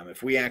a damn,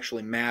 if we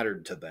actually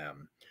mattered to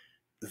them,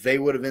 they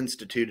would have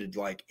instituted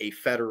like a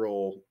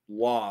federal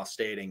law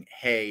stating,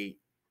 hey,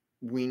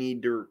 we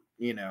need to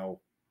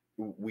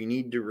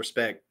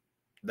respect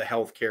the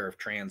healthcare of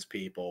trans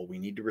people. We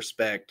need to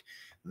respect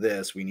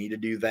this. We need to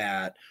do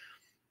that.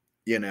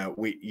 They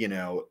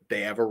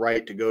have a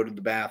right to go to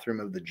the bathroom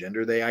of the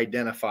gender they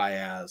identify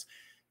as.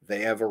 They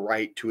have a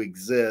right to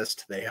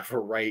exist. They have a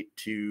right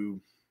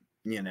to,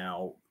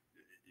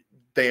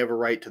 they have a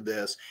right to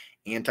this.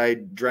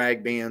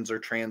 Anti-drag bans are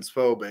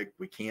transphobic.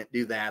 We can't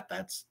do that.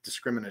 That's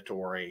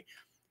discriminatory.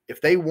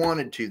 If they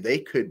wanted to, they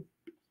could,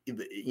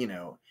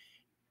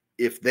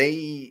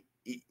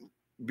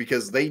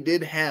 because they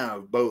did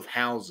have both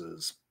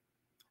houses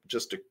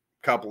just a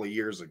couple of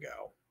years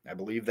ago. I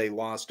believe they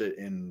lost it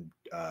in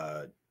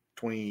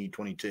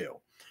 2022.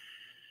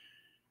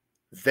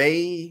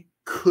 They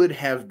could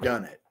have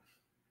done it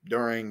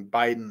during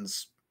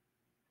Biden's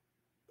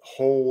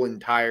whole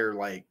entire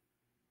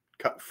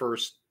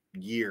first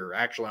year,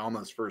 actually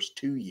almost first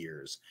 2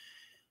 years.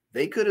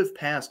 They could have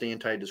passed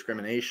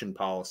anti-discrimination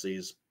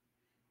policies,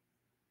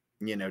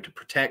 to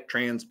protect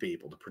trans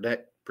people, to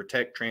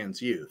protect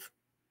trans youth,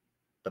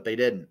 but they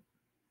didn't.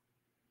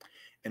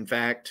 In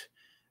fact,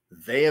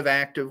 they have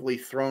actively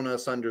thrown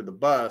us under the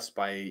bus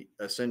by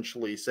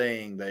essentially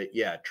saying that,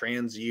 yeah,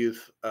 trans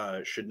youth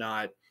should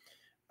not,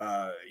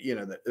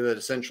 that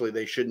essentially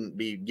they shouldn't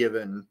be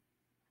given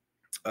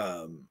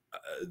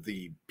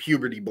the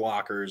puberty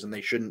blockers, and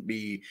they shouldn't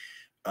be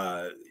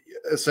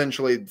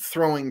essentially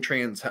throwing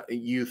trans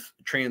youth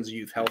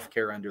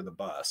healthcare under the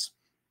bus.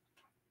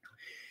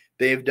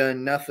 They've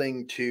done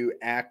nothing to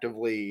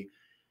actively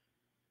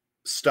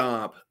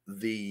stop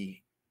the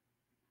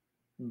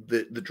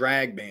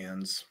drag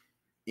bans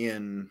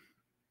in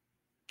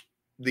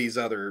these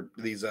other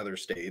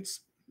states.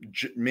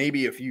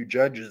 Maybe a few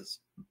judges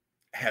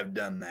have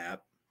done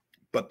that,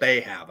 but they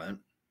haven't.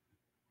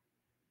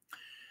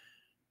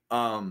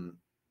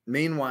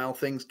 Meanwhile,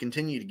 things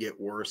continue to get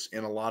worse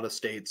in a lot of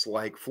states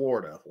like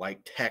Florida, like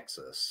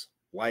Texas,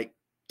 like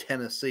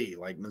Tennessee,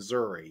 like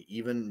Missouri,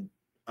 even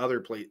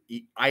other places,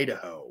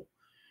 Idaho.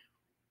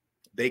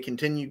 They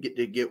continue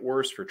to get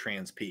worse for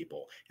trans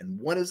people. And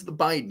what has the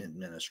Biden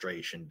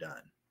administration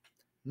done?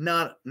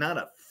 Not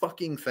a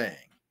fucking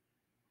thing.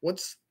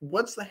 What's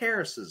the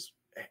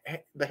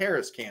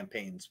Harris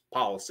campaign's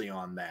policy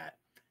on that?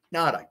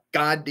 Not a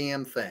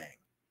goddamn thing.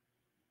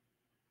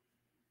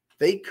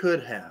 They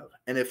could have,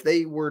 and if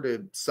they were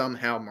to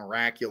somehow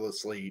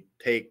miraculously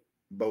take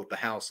both the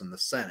House and the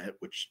Senate,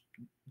 which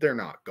they're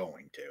not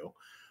going to.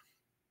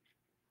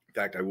 In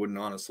fact, I wouldn't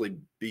honestly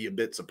be a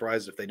bit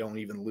surprised if they don't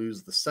even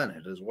lose the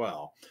Senate as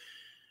well.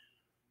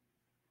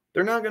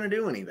 They're not going to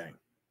do anything.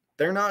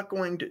 They're not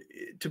going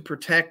to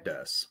protect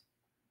us.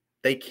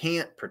 They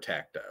can't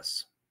protect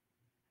us.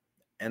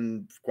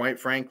 And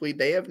quite frankly,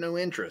 they have no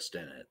interest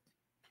in it.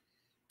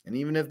 And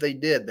even if they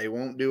did, they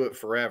won't do it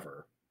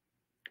forever.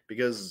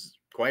 Because,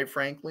 quite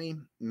frankly,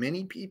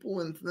 many people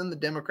within the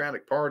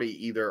Democratic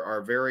Party either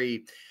are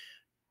very,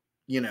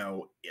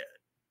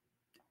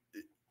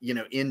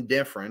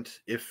 indifferent,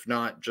 if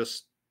not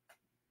just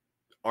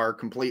are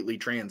completely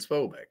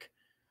transphobic.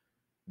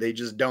 They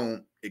just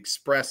don't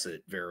express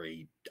it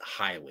very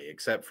highly,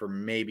 except for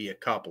maybe a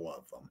couple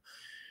of them.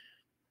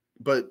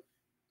 But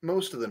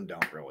most of them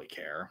don't really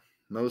care.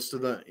 Most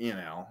of the,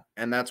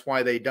 and that's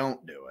why they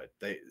don't do it.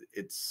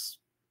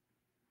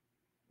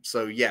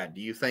 So yeah,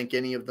 do you think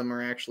any of them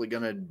are actually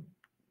going to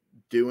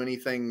do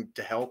anything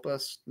to help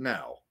us?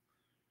 No.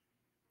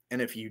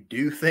 And if you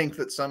do think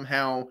that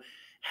somehow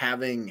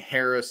having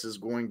Harris is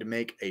going to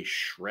make a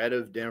shred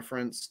of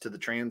difference to the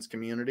trans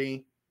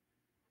community,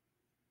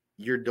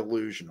 you're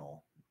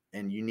delusional,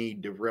 and you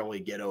need to really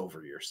get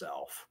over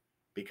yourself,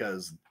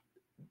 because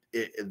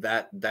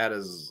that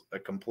is a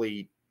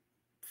complete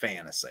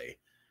fantasy.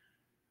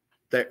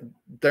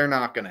 They're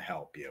not going to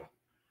help you.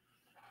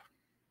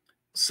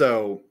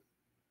 So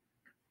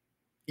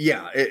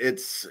yeah,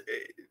 it's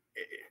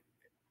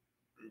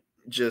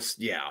just,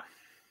 yeah.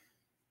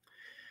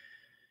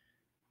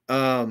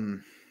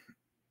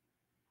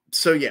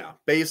 So yeah,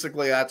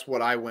 basically that's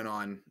what I went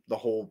on the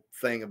whole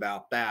thing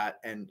about that.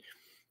 And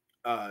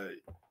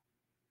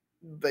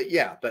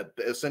that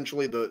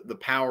essentially the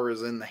power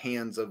is in the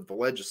hands of the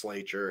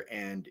legislature.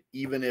 And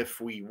even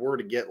if we were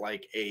to get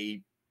like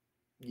a,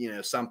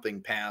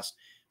 something passed,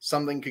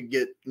 something could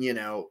get,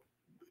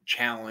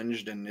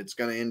 challenged, and it's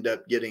going to end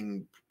up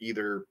getting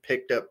either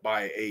picked up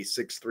by a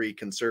 6-3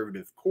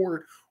 conservative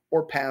court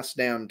or passed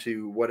down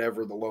to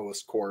whatever the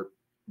lowest court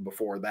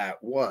before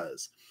that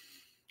was.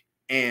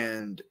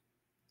 And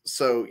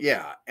so,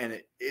 yeah,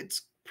 and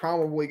it's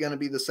probably going to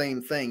be the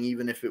same thing,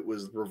 even if it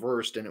was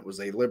reversed and it was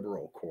a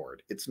liberal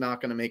court. It's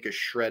not going to make a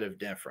shred of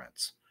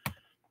difference.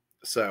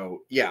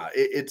 So, yeah,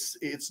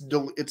 it's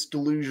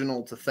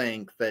delusional to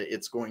think that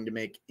it's going to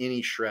make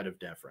any shred of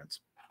difference.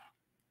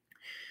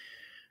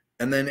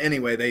 And then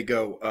anyway, they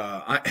go,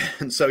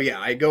 and so yeah,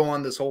 I go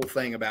on this whole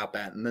thing about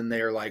that, and then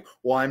they're like,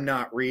 "Well, I'm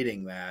not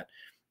reading that.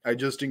 I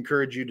just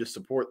encourage you to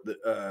support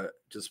the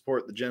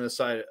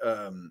genocide.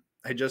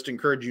 I just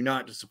encourage you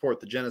not to support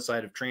the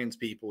genocide of trans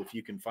people if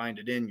you can find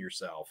it in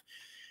yourself."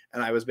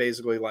 And I was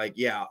basically like,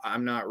 "Yeah,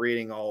 I'm not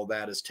reading all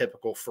that as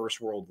typical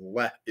first world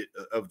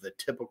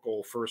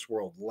typical first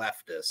world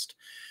leftist,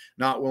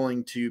 not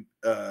willing to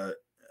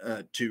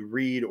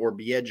read or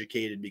be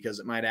educated because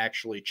it might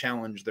actually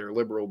challenge their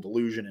liberal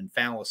delusion and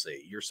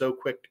fallacy. You're so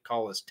quick to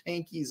call us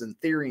tankies and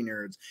theory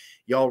nerds.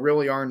 Y'all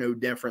really are no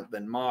different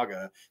than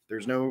MAGA.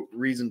 There's no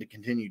reason to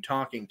continue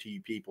talking to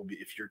you people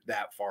if you're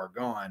that far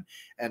gone."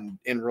 And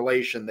in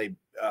relation, they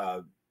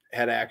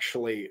had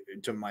actually,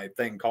 to my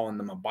thing calling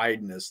them a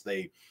Bidenist,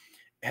 they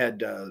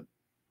had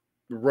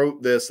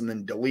wrote this and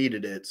then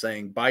deleted it,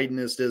 saying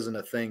Bidenist isn't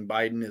a thing.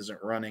 Biden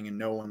isn't running, and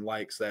no one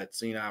likes that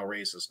senile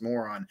racist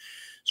moron.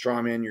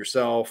 Strawman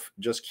yourself.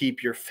 Just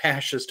keep your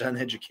fascist,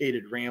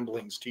 uneducated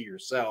ramblings to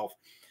yourself.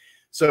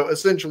 So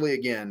essentially,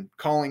 again,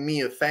 calling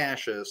me a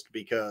fascist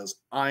because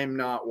I'm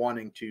not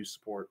wanting to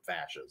support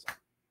fascism.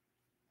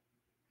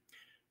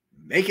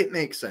 Make it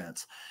make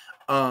sense.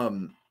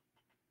 And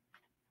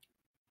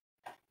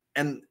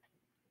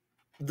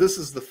this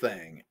is the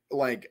thing,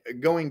 like,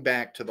 going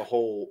back to the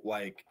whole,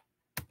 like,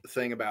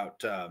 thing about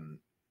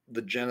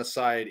the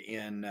genocide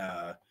in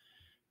the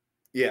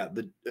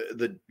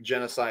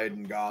genocide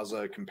in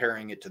Gaza,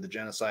 comparing it to the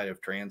genocide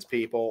of trans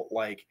people.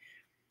 Like,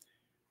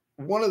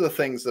 one of the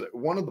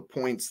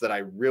points that I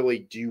really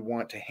do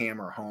want to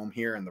hammer home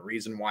here, and the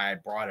reason why I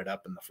brought it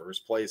up in the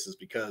first place, is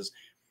because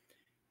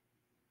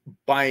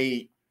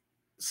by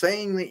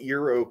saying that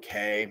you're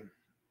okay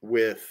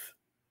with,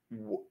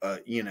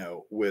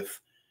 with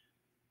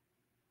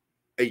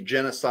a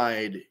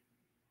genocide,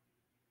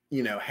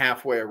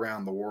 halfway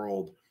around the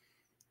world,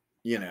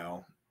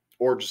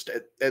 or just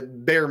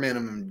at bare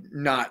minimum,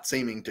 not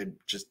seeming to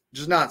just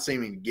not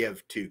seeming to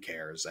give two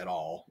cares at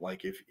all.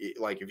 Like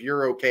if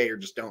you're okay or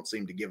just don't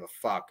seem to give a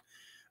fuck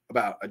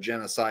about a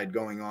genocide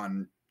going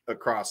on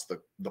across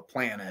the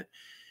planet,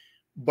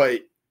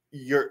 but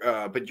you're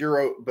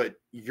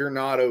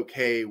not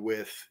okay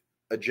with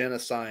a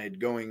genocide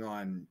going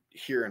on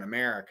here in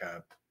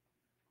America,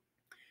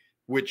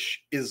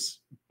 which is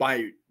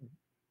by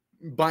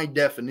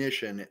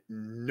definition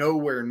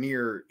nowhere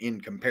near in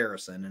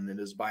comparison, and it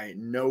is by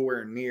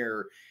nowhere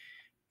near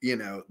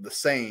the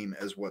same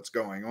as what's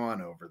going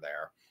on over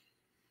there.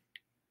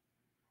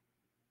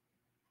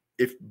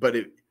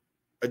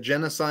 A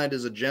genocide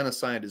is a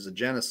genocide is a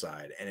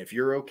genocide, and if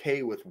you're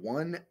okay with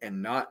one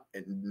and not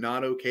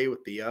okay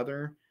with the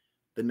other,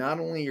 then not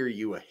only are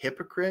you a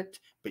hypocrite,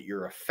 but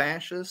you're a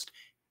fascist,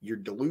 you're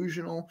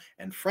delusional,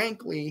 and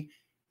frankly,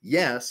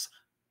 yes,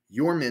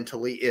 you're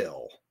mentally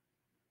ill.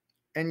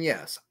 And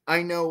yes,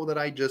 I know that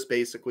I just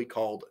basically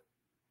called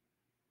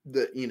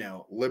the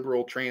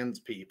liberal trans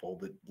people,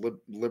 the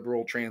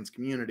liberal trans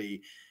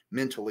community,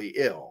 mentally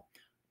ill.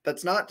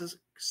 That's not to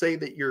say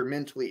that you're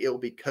mentally ill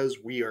because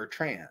we are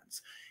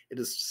trans. It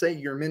is to say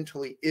you're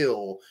mentally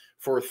ill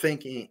for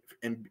thinking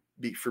and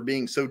for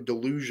being so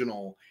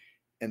delusional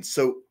and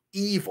so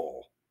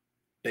evil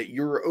that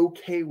you're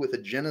okay with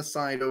a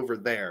genocide over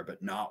there,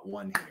 but not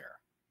one here.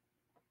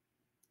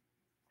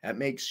 That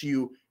makes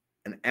you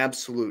an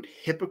absolute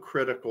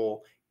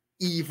hypocritical,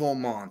 evil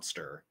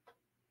monster.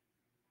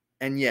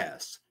 And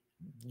yes,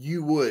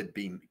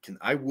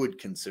 I would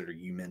consider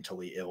you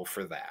mentally ill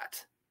for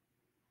that.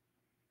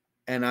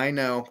 And I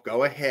know,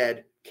 go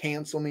ahead,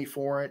 cancel me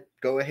for it.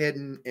 Go ahead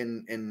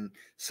and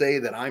say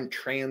that I'm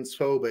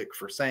transphobic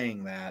for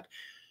saying that.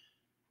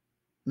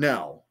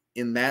 No,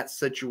 in that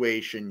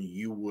situation,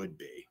 you would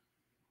be.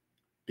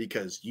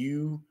 Because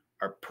you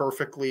are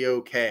perfectly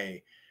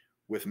okay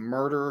with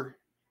murder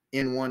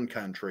in one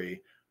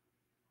country,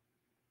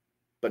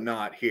 but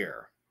not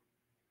here.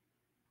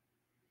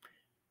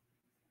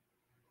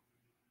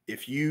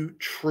 If you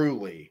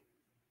truly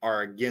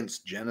are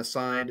against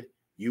genocide,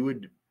 you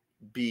would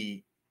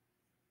be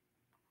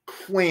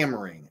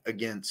clamoring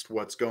against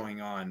what's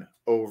going on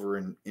over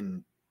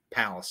in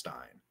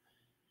Palestine.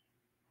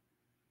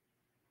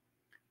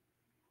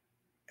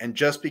 And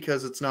just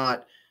because it's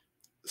not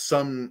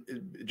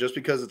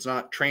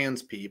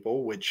trans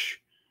people,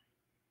 which,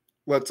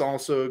 let's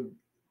also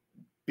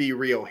be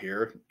real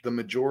here, the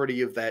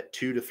majority of that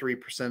 2 to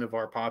 3% of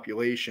our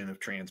population of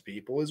trans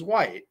people is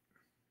white.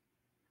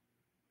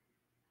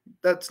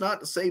 That's not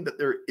to say that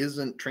there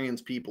isn't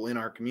trans people in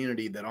our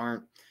community that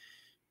aren't,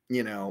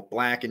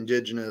 Black,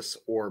 Indigenous,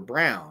 or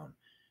brown.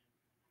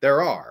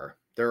 There are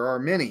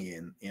many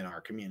in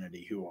our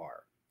community who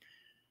are.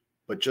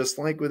 But just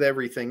like with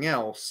everything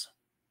else,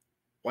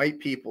 white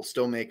people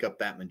still make up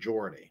that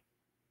majority.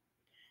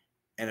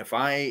 And if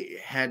I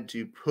had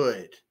to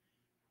put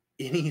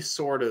any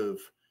sort of,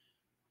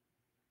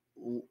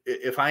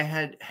 if I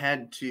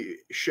had to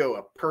show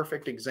a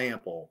perfect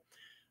example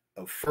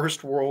of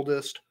first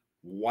worldist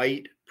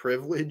white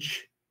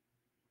privilege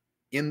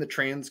in the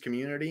trans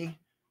community,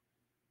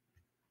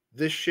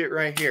 this shit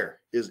right here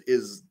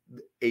is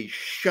a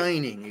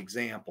shining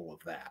example of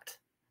that.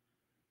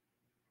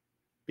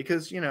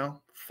 Because,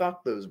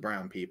 fuck those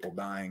brown people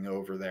dying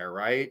over there,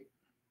 right?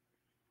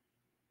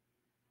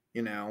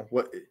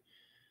 What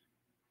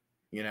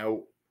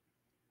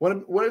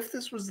if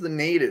this was the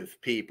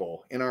native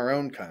people in our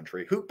own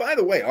country, who, by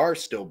the way, are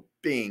still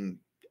being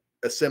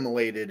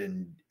assimilated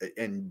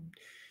and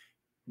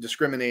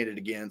discriminated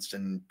against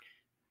and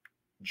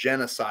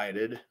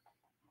genocided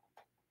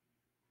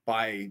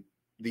by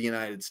the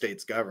United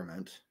States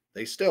government?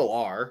 They still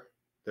are.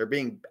 They're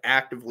being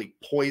actively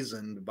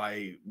poisoned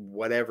by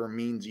whatever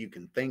means you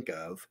can think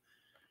of.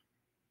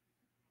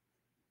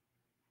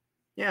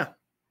 Yeah.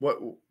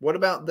 What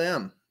about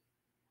them?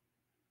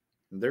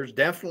 There's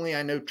definitely,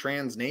 I know,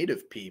 trans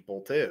native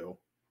people too.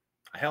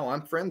 Hell,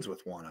 I'm friends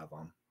with one of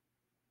them.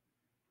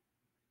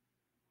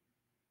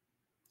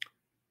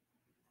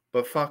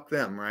 But fuck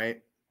them,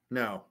 right?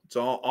 No, it's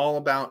all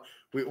about,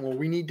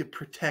 we need to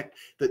protect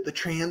the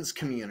trans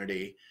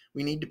community.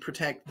 We need to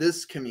protect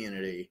this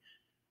community.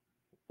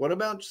 What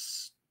about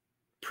just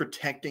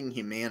protecting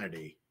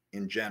humanity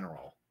in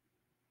general?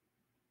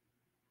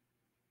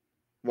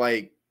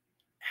 Like,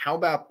 how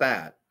about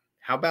that?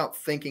 How about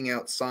thinking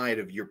outside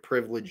of your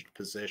privileged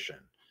position?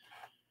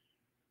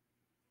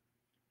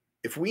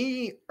 If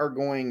we are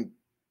going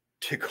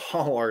to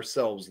call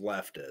ourselves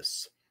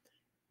leftists,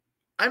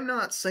 I'm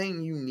not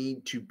saying you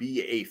need to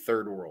be a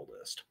third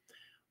worldist,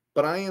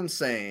 but I am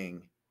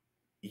saying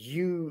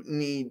you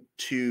need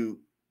to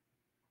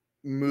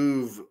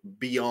move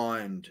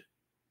beyond.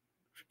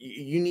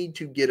 You need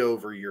to get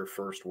over your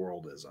first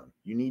worldism.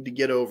 You need to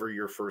get over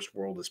your first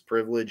worldist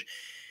privilege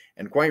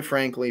And quite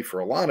frankly, for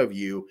a lot of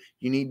you,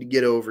 you need to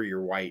get over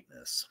your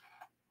whiteness.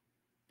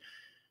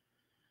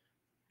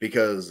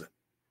 Because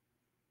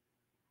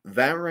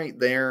that right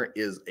there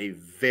is a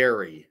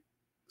very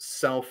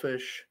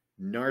selfish,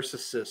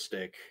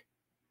 narcissistic,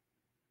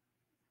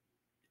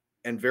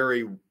 and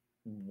very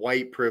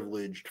white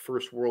privileged,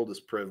 first world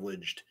is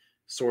privileged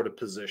sort of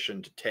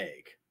position to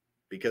take.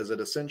 Because it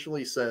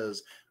essentially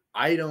says,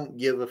 I don't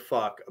give a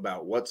fuck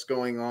about what's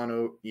going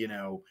on, you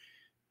know,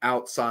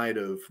 outside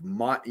of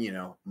my, you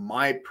know,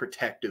 my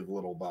protective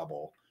little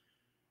bubble.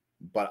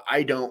 But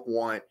I don't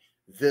want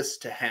this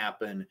to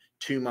happen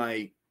to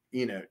my,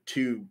 you know,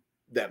 to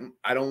that.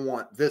 I don't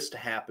want this to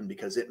happen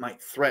because it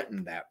might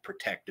threaten that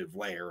protective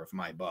layer of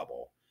my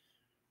bubble.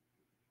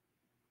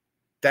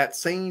 That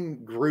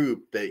same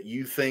group that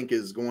you think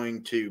is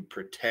going to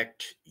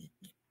protect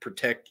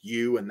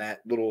you and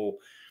that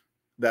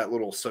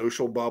little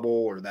social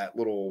bubble or that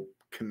little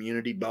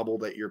community bubble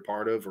that you're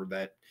part of, or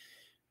that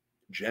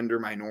gender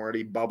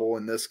minority bubble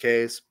in this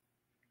case,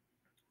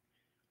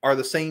 are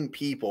the same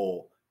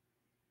people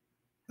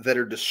that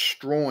are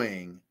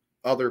destroying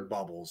other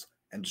bubbles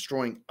and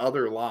destroying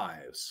other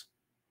lives.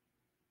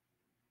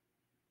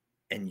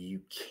 And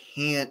you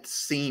can't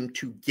seem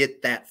to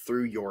get that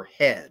through your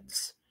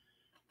heads.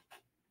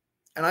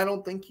 And I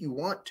don't think you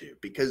want to,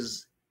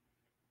 because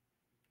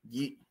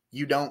you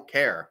don't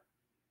care.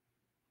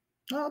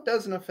 Well, it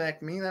doesn't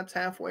affect me. That's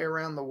halfway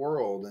around the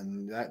world,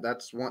 and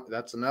that's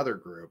another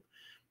group.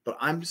 But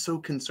I'm so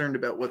concerned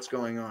about what's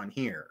going on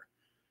here.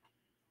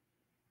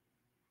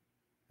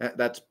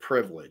 That's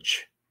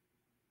privilege.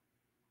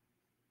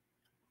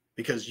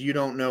 Because you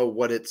don't know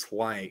what it's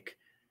like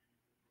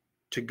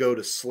to go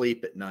to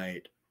sleep at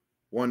night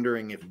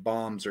wondering if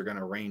bombs are going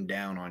to rain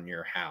down on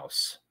your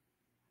house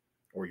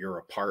or your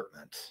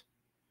apartment,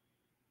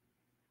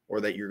 or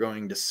that you're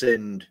going to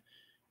send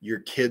your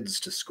kids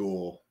to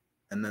school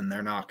and then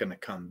they're not going to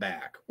come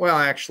back. Well,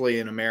 actually,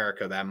 in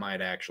America, that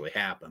might actually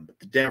happen. But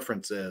the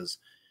difference is,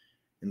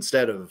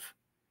 instead of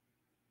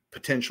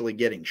potentially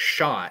getting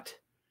shot,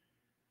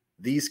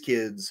 these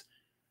kids,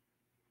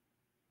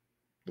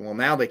 well,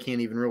 now they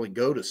can't even really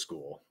go to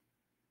school.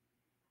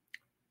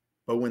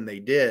 But when they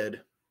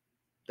did,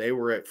 they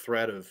were at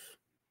threat of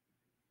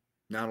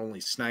not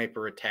only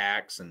sniper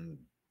attacks and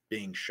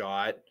being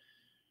shot,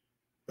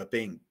 but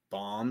being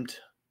bombed,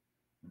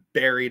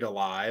 buried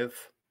alive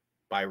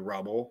by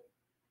rubble.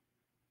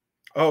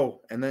 Oh,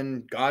 and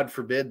then God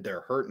forbid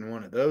they're hurt in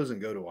one of those and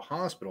go to a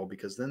hospital,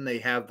 because then they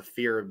have the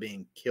fear of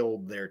being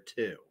killed there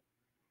too.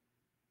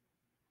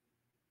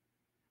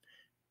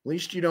 At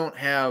least you don't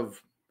have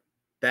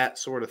that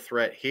sort of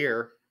threat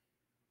here.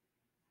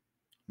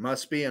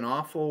 Must be an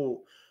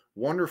awful,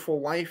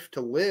 wonderful life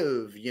to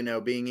live, you know,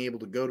 being able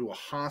to go to a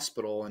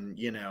hospital and,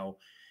 you know,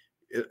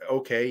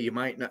 okay, you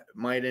might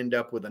end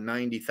up with a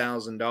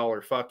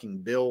 $90,000 fucking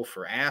bill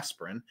for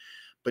aspirin,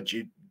 but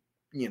you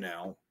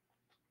know,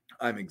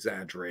 I'm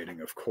exaggerating,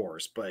 of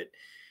course, but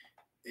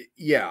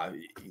yeah,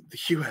 the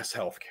U.S.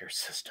 healthcare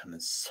system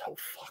is so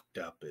fucked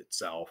up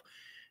itself.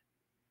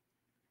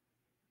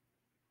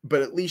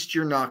 But at least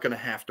you're not going to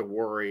have to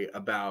worry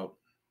about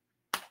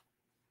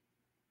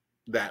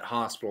that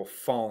hospital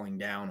falling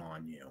down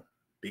on you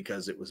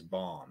because it was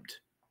bombed.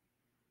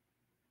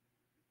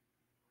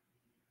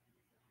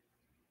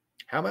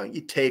 How about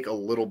you take a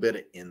little bit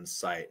of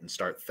insight and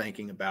start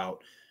thinking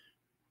about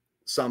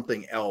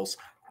something else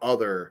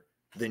other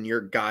than your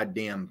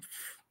goddamn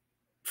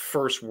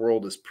first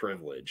world is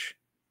privilege?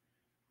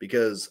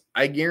 Because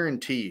I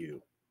guarantee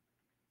you,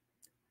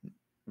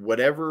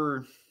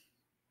 whatever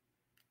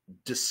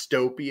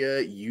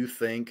dystopia you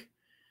think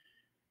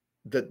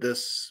that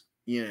this,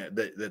 you know,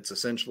 that's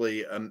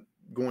essentially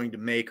going to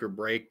make or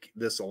break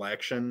this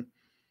election,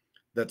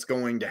 that's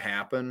going to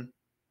happen,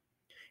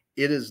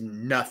 it is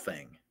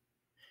nothing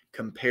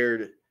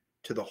compared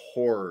to the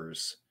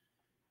horrors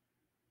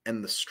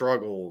and the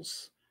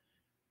struggles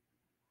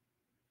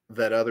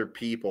that other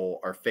people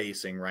are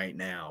facing right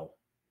now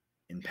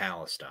in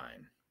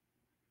Palestine.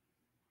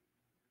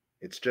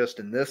 It's just,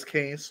 in this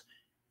case,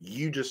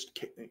 you just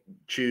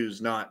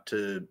choose not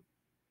to,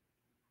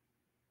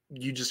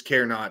 you just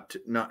care not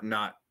to,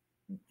 not,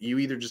 you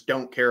either just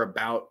don't care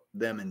about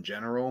them in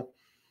general,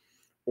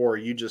 or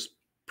you just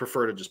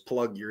prefer to just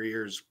plug your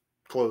ears,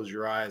 close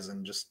your eyes,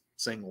 and just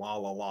sing la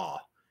la la,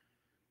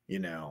 you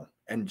know,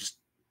 and just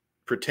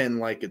pretend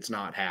like it's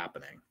not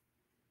happening.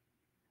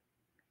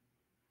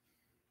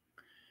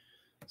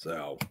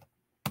 So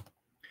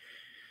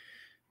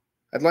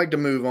I'd like to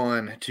move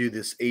on to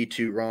this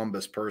A2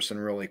 rhombus person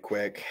really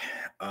quick,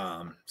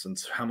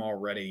 since I'm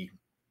already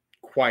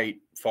quite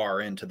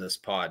far into this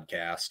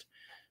podcast.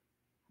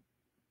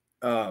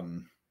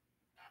 And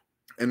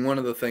one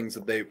of the things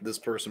that this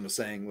person was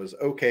saying was,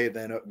 okay,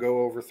 then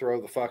go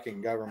overthrow the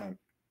fucking government.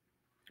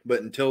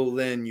 But until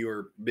then,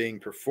 you're being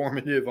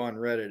performative on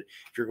Reddit.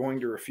 If you're going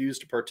to refuse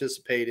to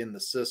participate in the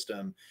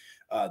system,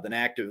 then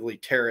actively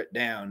tear it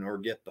down or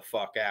get the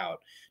fuck out.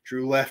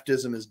 True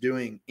leftism is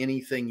doing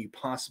anything you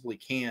possibly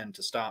can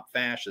to stop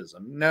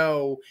fascism.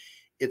 No,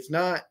 it's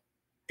not.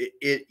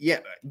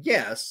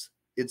 yes,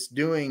 it's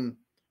doing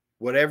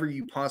whatever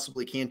you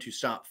possibly can to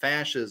stop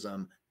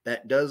fascism.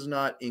 That does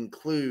not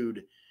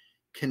include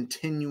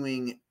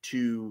continuing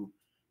to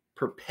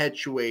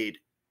perpetuate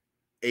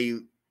a,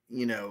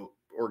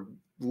 or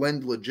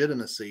lend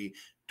legitimacy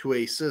to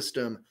a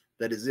system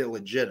that is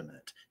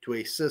illegitimate, to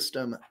a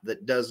system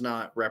that does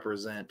not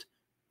represent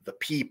the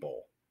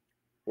people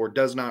or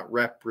does not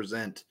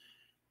represent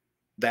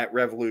that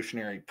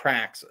revolutionary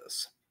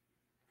praxis.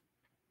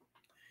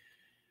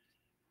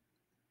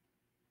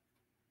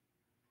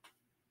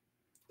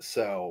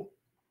 So,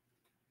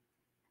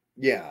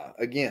 yeah,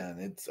 again,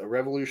 it's a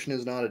revolution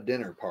is not a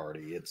dinner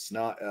party. It's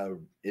not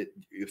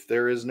if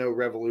there is no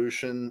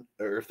revolution,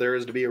 or if there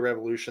is to be a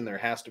revolution, there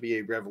has to be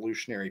a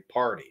revolutionary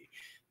party.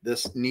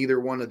 Neither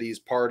one of these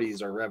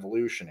parties are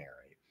revolutionary.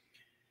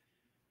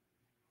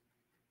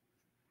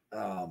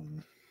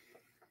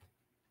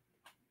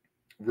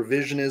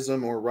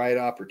 Revisionism or right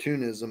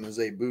opportunism is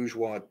a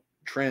bourgeois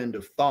trend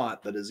of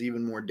thought that is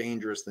even more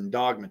dangerous than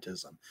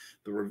dogmatism.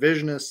 The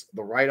revisionists,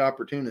 the right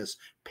opportunists,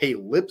 pay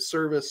lip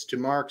service to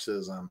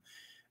Marxism.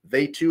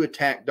 They too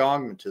attack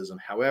dogmatism.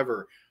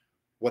 However,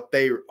 what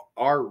they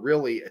are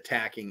really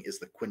attacking is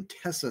the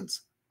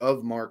quintessence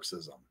of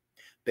Marxism.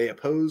 They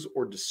oppose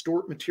or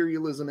distort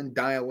materialism and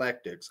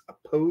dialectics,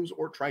 oppose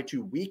or try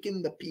to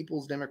weaken the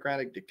people's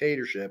democratic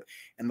dictatorship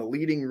and the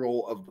leading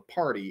role of the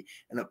party,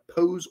 and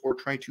oppose or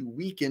try to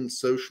weaken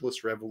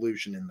socialist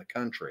revolution in the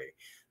country.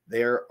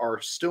 There are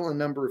still a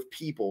number of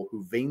people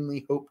who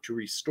vainly hope to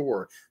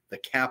restore the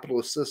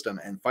capitalist system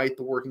and fight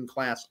the working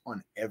class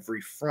on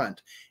every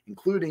front,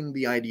 including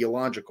the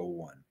ideological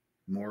one.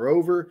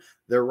 Moreover,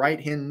 their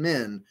right-hand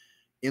men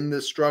in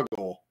this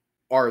struggle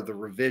are the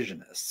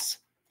revisionists.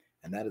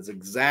 And that is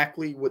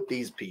exactly what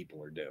these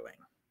people are doing.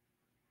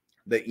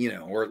 That,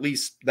 or at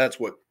least that's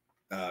what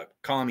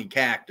Commie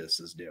Cactus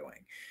is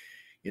doing.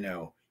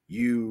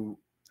 You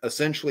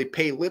essentially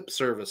pay lip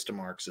service to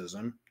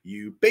Marxism.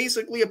 You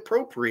basically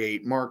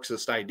appropriate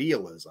Marxist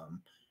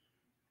idealism,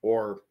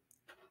 or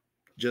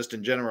just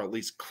in general, at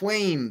least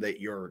claim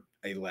that you're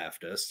a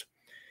leftist,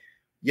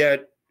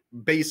 yet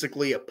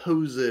basically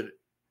oppose it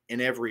in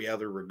every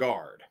other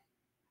regard.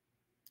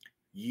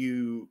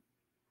 You,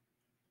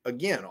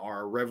 again,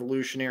 are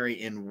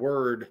revolutionary in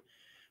word,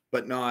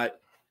 but not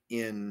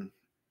in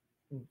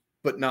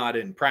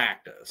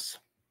practice.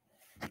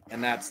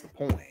 And that's the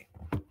point.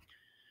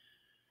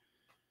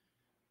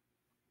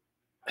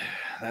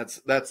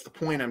 That's the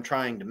point I'm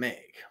trying to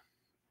make,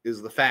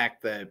 is the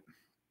fact that,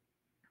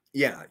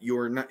 yeah,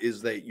 you're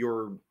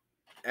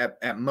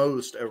at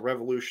most a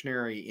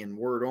revolutionary in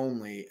word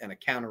only and a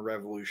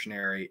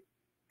counter-revolutionary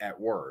at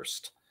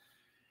worst.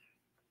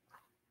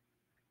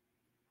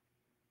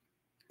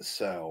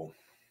 So,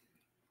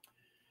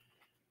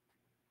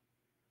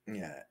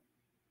 yeah.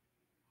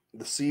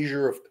 The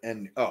seizure of,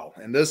 and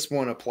this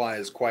one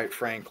applies quite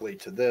frankly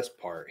to this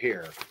part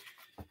here.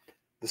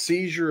 The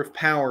seizure of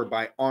power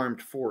by armed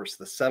force,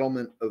 the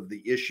settlement of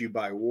the issue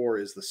by war,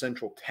 is the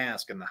central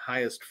task and the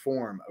highest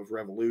form of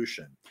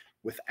revolution.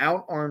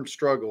 Without armed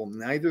struggle,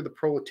 neither the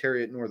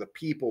proletariat nor the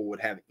people would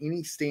have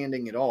any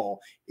standing at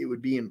all. It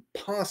would be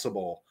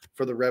impossible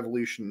for the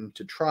revolution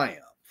to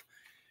triumph.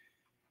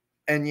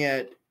 And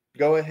yet,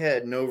 go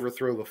ahead and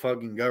overthrow the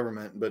fucking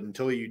government, but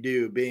until you do,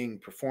 you're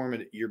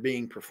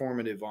being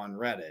performative on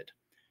Reddit.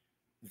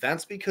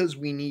 That's because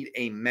we need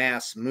a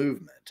mass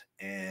movement,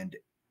 and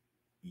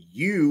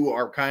you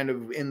are kind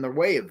of in the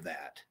way of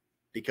that,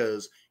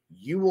 because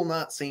you will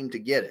not seem to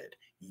get it.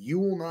 You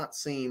will not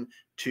seem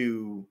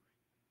to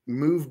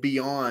move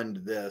beyond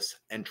this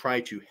and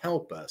try to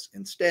help us.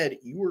 Instead,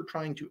 you are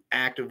trying to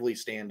actively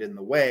stand in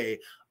the way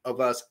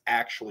of us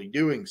actually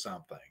doing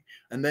something.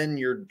 And then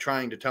you're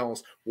trying to tell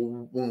us,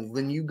 well,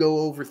 then you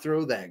go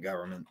overthrow that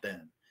government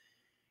then.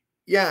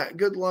 Yeah,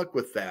 good luck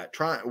with that.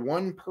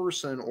 One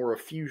person or a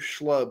few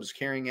schlubs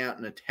carrying out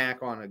an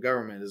attack on a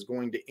government is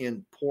going to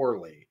end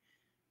poorly.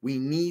 We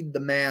need the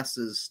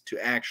masses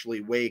to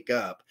actually wake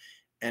up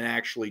and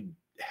actually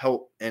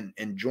help and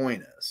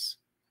join us.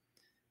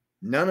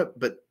 None of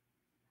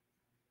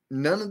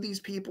these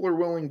people are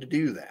willing to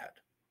do that.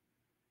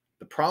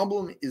 The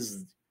problem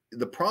is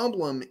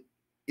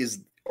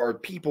are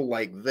people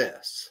like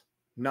this,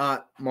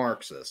 not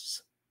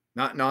Marxists,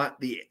 not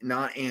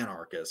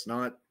anarchists,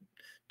 not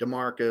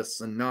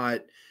demarchists, and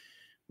not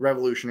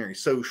revolutionary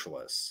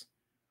socialists.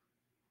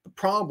 The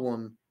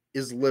problem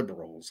is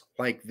liberals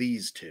like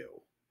these two.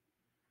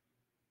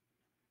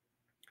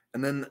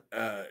 And then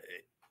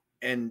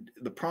and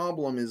the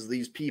problem is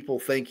these people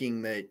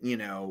thinking that,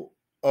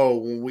 oh,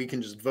 well, we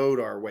can just vote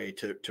our way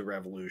to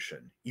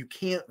revolution. You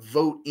can't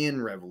vote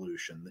in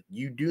revolution.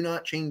 You do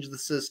not change the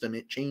system,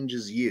 it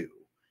changes you.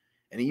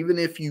 And even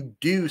if you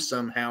do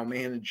somehow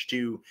manage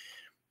to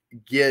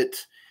get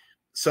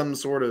some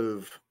sort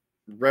of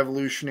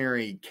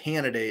revolutionary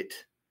candidate,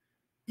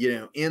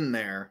 in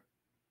there,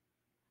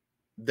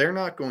 they're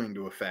not going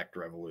to affect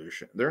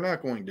revolution. They're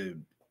not going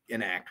to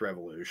enact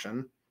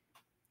revolution.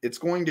 it's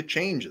going to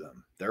change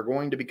them. They're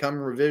going to become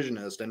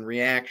revisionist and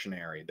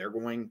reactionary. They're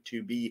going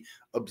to be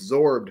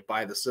absorbed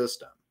by the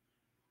system.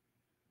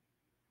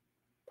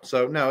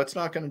 So no, it's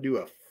not going to do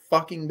a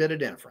fucking bit of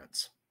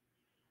difference.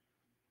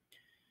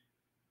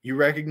 You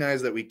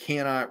recognize that we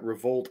cannot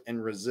revolt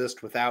and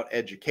resist without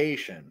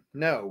education.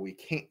 No, we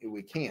can't.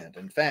 We can't.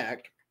 In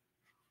fact,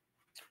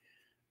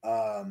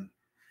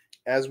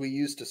 as we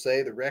used to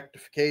say, the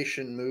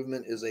rectification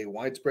movement is a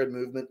widespread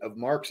movement of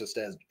Marxist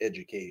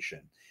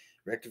education.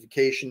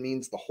 Rectification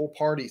means the whole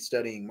party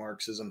studying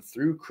Marxism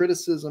through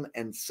criticism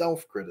and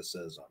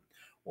self-criticism.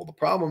 Well, the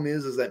problem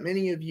is that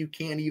many of you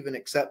can't even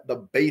accept the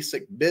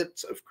basic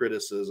bits of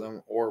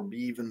criticism or be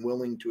even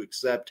willing to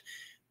accept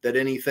that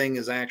anything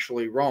is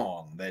actually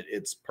wrong, that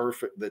it's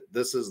perfect, that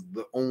this is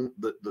the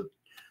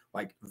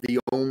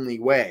only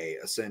way,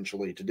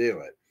 essentially, to do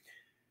it.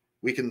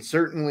 We can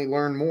certainly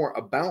learn more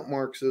about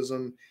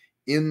Marxism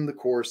in the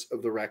course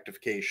of the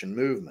rectification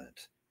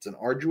movement. It's an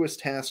arduous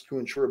task to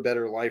ensure a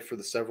better life for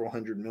the several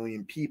hundred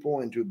million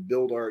people and to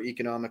build our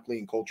economically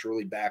and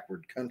culturally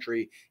backward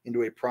country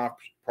into a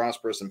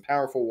prosperous and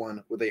powerful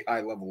one with a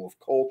high level of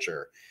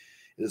culture.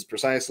 It is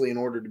precisely in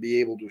order to be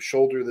able to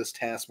shoulder this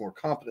task more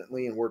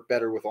competently and work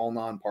better with all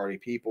non-party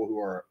people who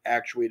are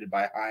actuated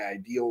by high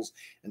ideals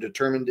and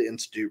determined to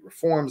institute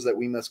reforms that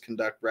we must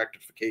conduct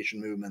rectification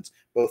movements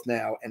both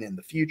now and in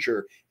the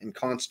future and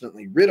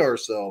constantly rid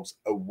ourselves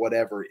of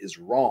whatever is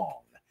wrong.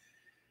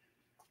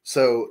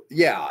 So,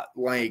 yeah,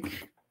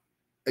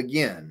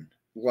 again,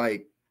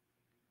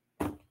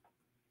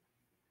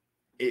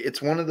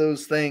 it's one of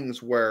those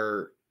things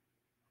where,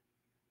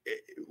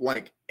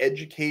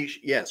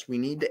 education, yes, we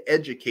need to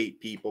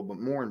educate people, but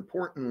more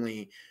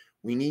importantly,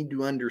 we need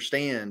to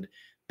understand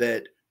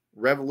that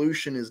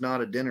revolution is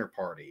not a dinner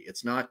party.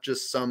 It's not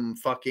just some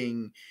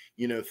fucking,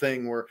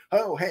 thing where,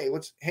 oh, hey,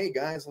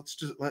 guys, let's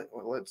do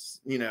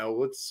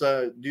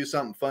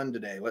something fun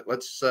today.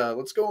 Let's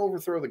go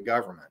overthrow the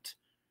government.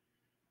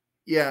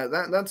 Yeah,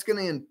 that's going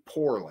to end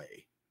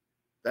poorly.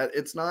 That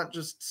it's not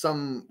just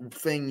some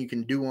thing you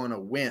can do on a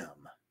whim.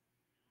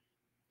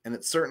 And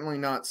it's certainly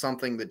not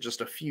something that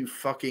just a few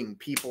fucking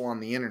people on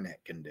the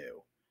internet can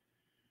do.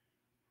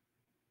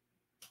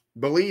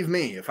 Believe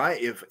me, if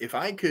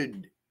I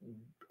could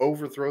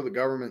overthrow the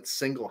government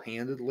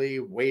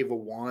single-handedly, wave a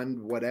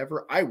wand,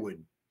 whatever, I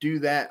would do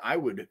that. I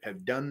would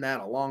have done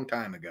that a long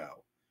time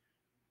ago.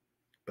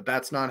 But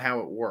that's not how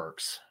it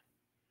works.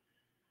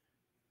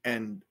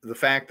 And the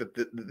fact that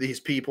these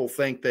people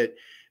think that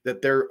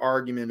their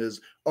argument is,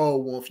 oh,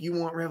 well, if you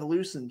want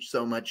revolution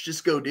so much,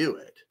 just go do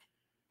it.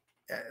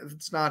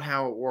 It's not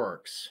how it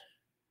works.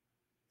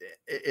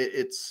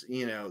 It's,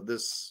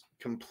 this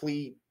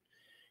complete,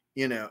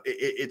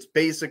 it's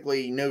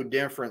basically no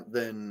different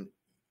than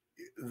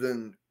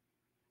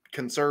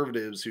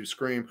conservatives who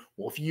scream,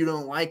 well, if you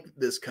don't like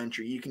this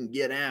country, you can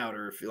get out.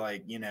 Or if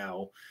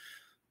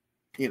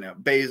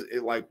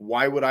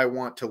why would I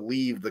want to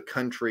leave the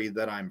country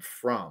that I'm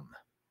from,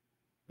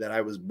 that I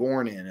was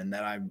born in and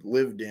that I've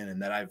lived in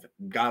and that I've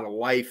got a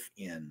life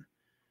in?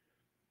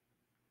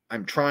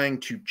 I'm trying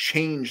to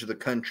change the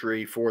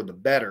country for the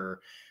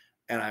better,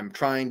 and I'm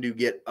trying to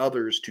get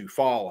others to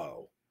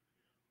follow.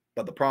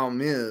 But the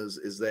problem is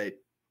that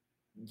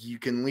you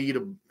can lead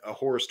a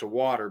horse to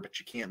water, but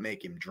you can't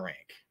make him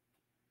drink.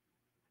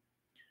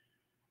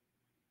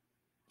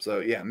 So,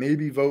 yeah,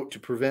 maybe vote to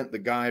prevent the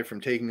guy from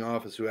taking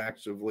office who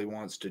actively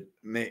wants to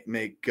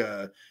make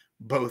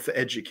both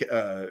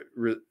education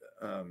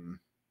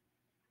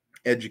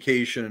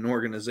and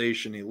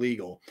organization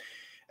illegal.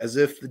 As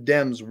if the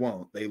Dems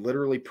won't. They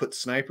literally put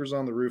snipers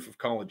on the roof of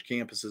college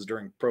campuses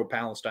during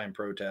pro-Palestine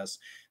protests.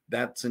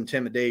 That's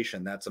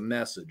intimidation. That's a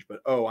message.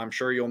 But, oh, I'm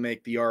sure you'll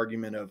make the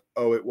argument of,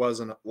 oh, it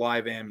wasn't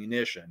live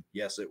ammunition.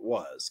 Yes, it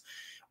was.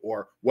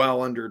 Or,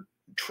 well, under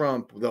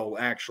Trump, they'll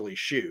actually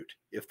shoot.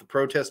 If the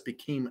protest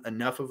became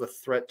enough of a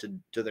threat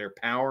to their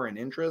power and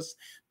interests,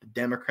 the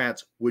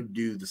Democrats would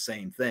do the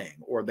same thing,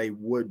 or they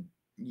would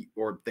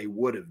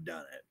have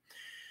done it.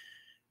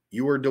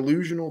 You are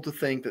delusional to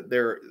think that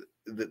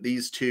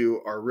these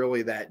two are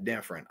really that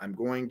different. I'm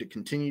going to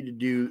continue to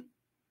do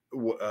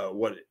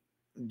whether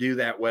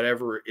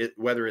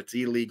it's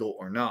illegal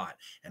or not.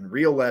 And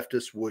real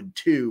leftists would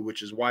too,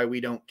 which is why we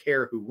don't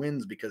care who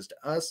wins, because to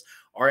us,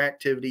 our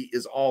activity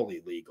is all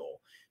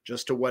illegal.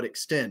 Just to what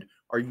extent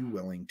are you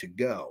willing to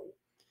go?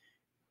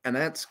 And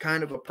that's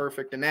kind of a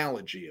perfect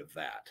analogy of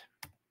that.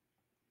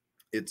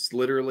 It's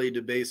literally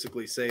to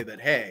basically say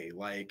that, hey,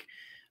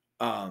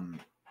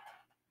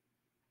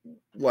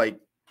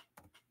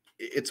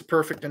 it's a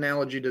perfect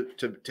analogy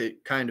to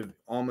kind of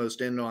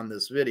almost end on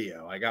this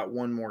video. I got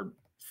one more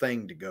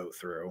thing to go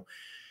through.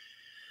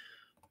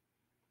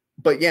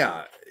 But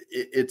yeah,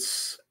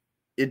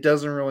 it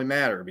doesn't really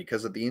matter,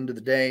 because at the end of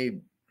the day,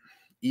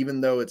 even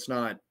though it's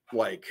not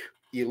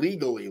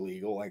illegal,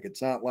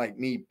 it's not like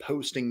me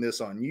posting this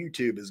on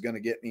YouTube is going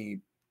to get me,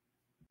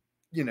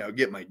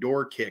 get my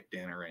door kicked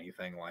in or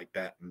anything like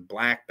that and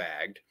black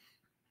bagged.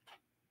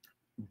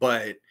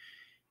 But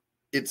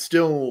it's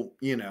still,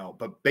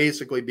 but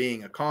basically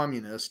being a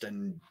communist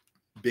and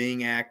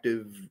being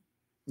active,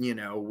 you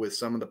know, with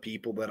some of the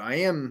people that I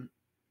am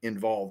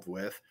involved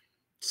with,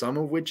 some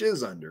of which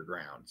is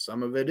underground,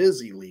 some of it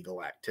is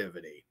illegal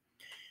activity.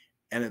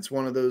 And it's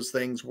one of those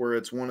things where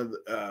it's one of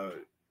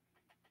the,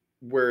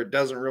 where it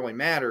doesn't really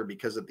matter,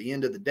 because at the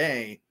end of the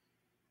day,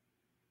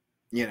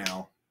 you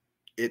know,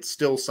 it's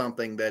still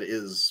something that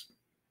is,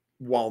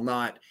 while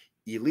not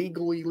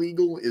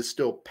illegal, is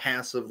still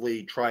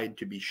passively tried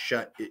to be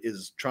shut,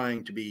 is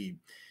trying to be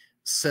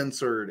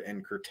censored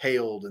and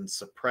curtailed and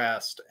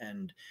suppressed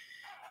and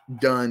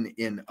done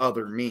in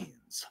other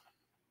means.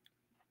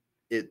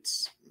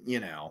 It's, you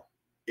know,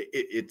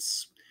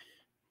 it's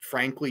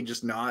frankly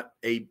just not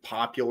a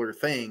popular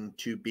thing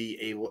to be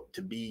a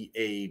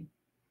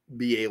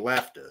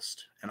leftist,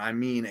 and I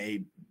mean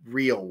a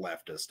real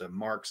leftist, a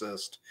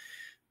Marxist,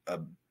 a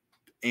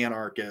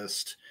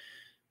anarchist.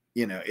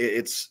 You know,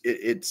 it's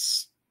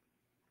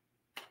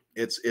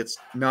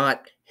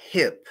not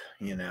hip.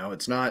 You know,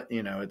 it's not,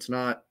 you know, it's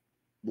not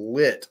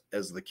lit,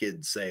 as the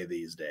kids say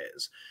these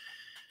days.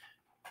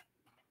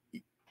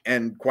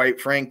 And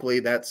quite frankly,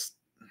 that's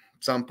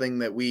something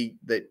that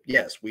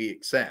yes, we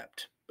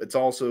accept. It's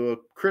also a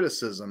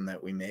criticism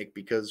that we make,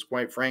 because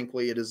quite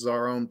frankly, it is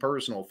our own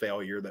personal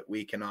failure that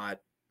we cannot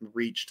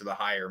reach to the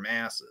higher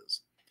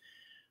masses.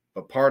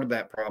 But part of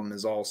that problem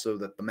is also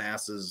that the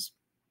masses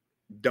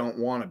don't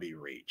want to be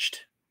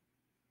reached.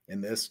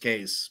 In this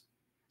case,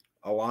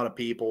 a lot of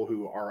people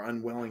who are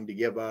unwilling to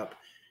give up,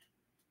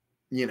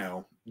 you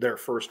know, their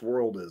first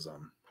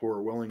worldism, who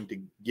are willing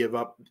to give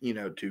up, you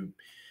know, to,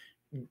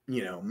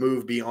 you know,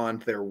 move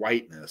beyond their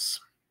whiteness.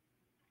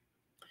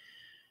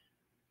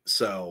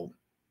 So,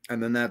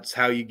 and then that's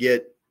how you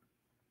get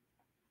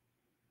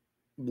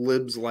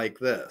libs like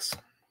this.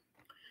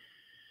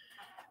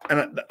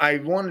 And I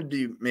wanted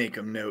to make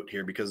a note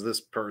here, because this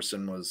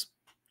person was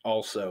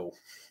also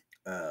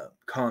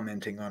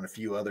commenting on a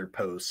few other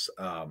posts.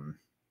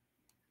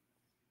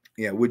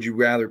 Yeah, would you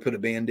rather put a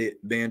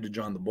bandage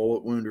on the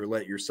bullet wound or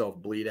let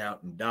yourself bleed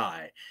out and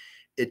die?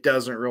 It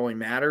doesn't really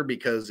matter,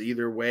 because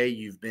either way,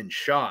 you've been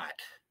shot.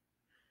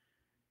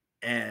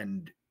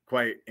 And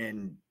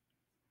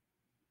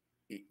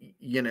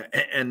you know,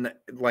 and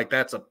like,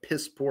 that's a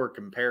piss poor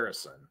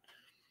comparison.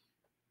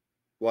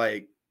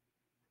 Like,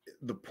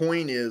 the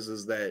point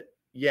is that,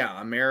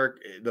 yeah, America,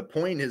 the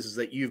point is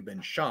that you've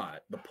been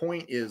shot. The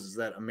point is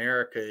that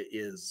America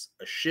is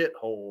a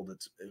shithole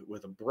that's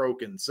with a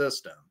broken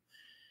system.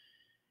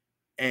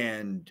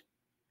 And,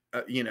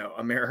 you know,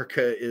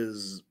 America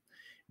is,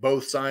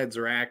 both sides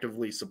are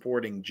actively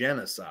supporting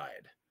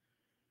genocide.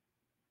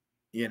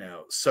 You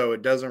know, so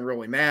it doesn't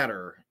really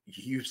matter.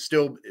 You've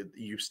still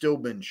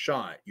been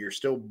shot. You're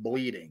still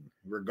bleeding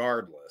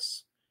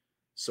regardless.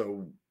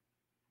 So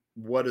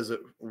what does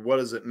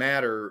it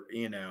matter,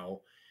 you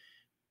know,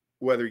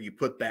 whether you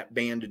put that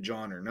bandage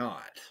on or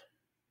not?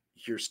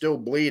 You're still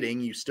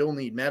bleeding. You still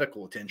need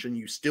medical attention.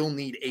 You still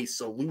need a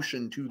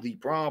solution to the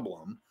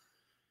problem.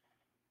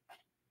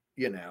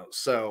 You know,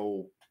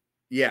 so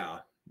yeah,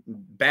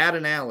 bad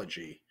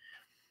analogy.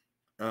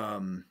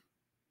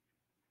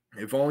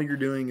 If all you're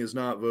doing is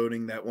not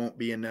voting, that won't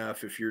be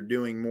enough. If you're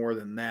doing more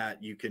than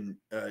that, you can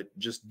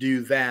just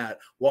do that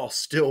while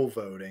still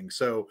voting.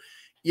 So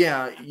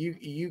yeah,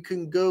 you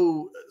can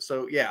go.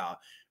 So yeah,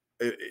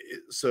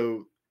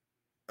 so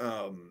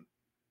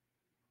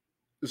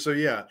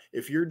yeah,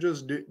 if you're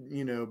just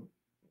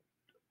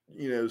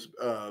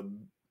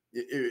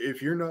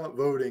if you're not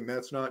voting,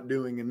 that's not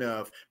doing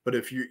enough. But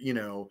if you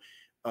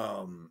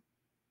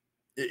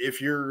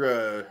if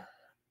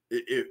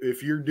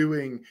you're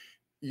doing,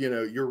 you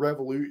know,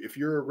 if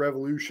you're a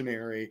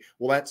revolutionary,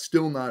 well, that's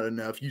still not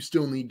enough. You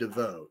still need to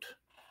vote.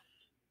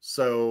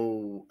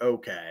 So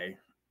okay,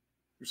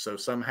 so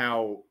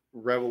somehow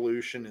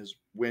revolution is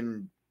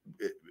when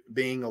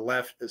being a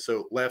left,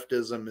 so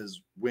leftism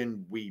is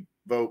when we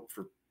vote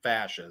for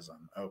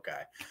fascism.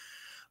 Okay.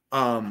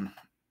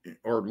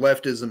 Or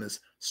leftism is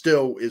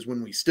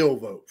when we still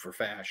vote for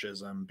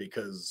fascism,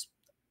 because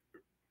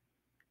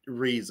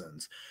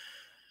reasons.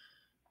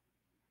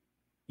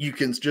 You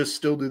can just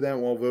still do that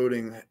while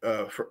voting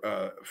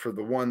for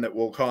the one that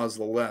will cause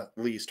the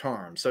least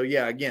harm. So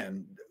yeah,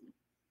 again,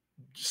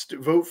 just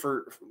vote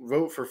for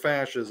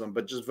fascism,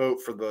 but just vote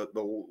for the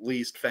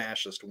least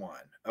fascist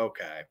one.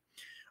 Okay.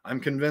 I'm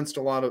convinced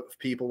a lot of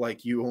people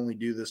like you only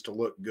do this to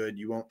look good.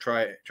 You won't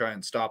try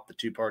and stop the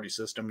two-party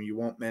system. You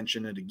won't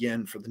mention it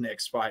again for the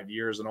next 5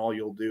 years, and all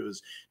you'll do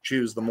is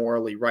choose the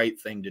morally right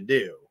thing to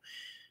do.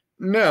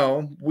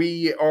 No,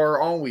 we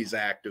are always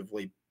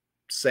actively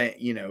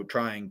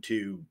trying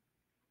to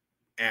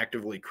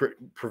actively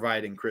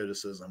providing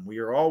criticism. We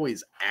are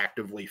always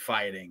actively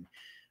fighting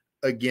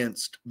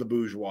against the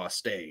bourgeois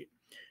state.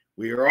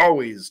 We are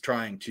always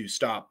trying to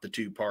stop the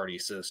two-party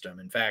system.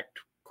 In fact,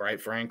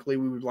 quite frankly,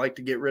 we would like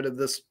to get rid of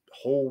this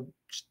whole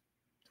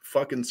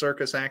fucking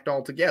circus act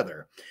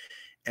altogether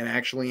and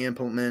actually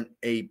implement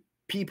a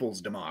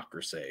people's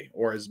democracy,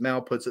 or as Mao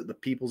puts it, the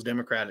people's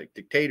democratic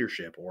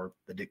dictatorship, or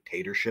the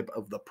dictatorship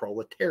of the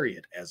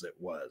proletariat, as it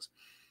was.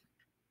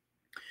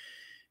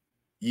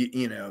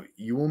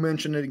 you will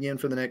mention it again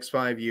for the next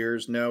 5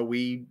 years. No,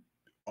 we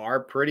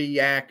are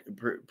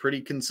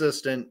pretty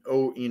consistent.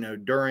 Oh,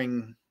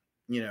 during,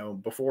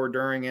 before,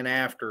 during, and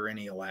after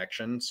any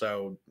election.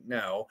 So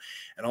no,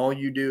 and all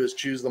you do is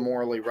choose the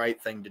morally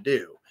right thing to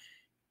do.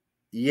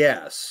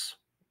 Yes,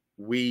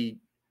 we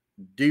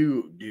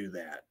do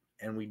that,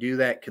 and we do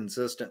that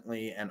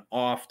consistently and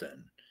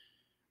often,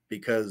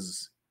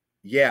 because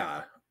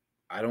yeah,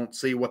 I don't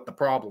see what the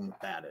problem with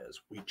that is.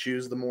 We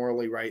choose the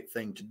morally right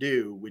thing to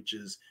do, which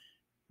is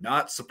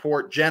not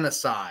support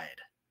genocide,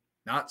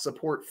 not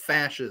support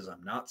fascism,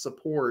 not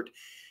support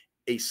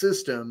a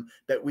system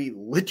that we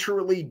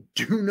literally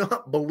do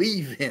not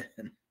believe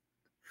in.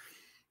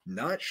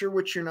 Not sure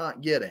what you're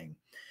not getting.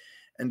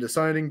 And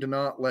deciding to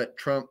not let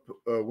Trump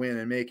win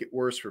and make it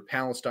worse for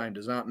Palestine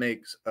does not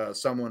make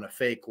someone a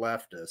fake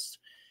leftist.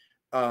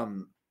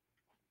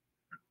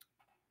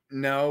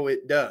 No,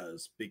 it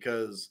does,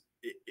 because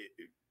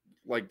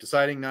like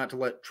deciding not to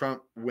let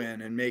Trump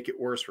win and make it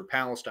worse for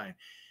Palestine,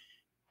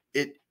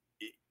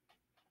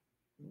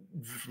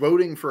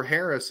 voting for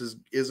Harris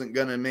isn't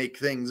going to make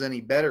things any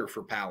better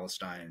for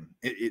Palestine.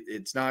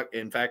 It's not.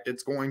 In fact,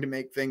 it's going to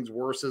make things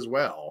worse as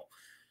well.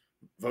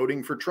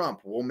 Voting for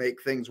Trump will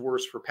make things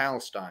worse for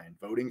Palestine.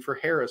 Voting for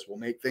Harris will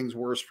make things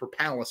worse for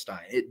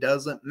Palestine. It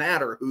doesn't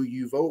matter who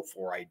you vote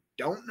for. I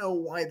don't know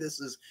why this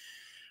is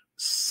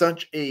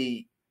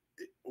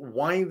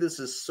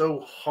so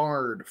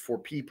hard for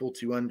people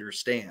to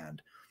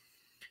understand.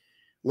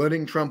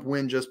 Letting Trump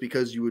win just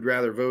because you would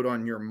rather vote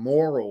on your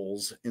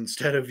morals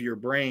instead of your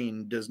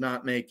brain does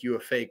not make you a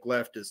fake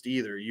leftist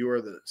either. You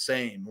are the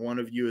same. One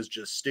of you is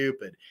just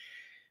stupid.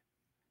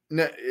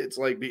 No, it's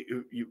like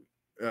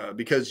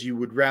because you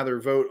would rather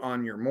vote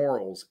on your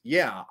morals.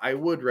 Yeah, I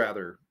would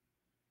rather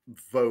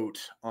vote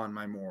on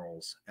my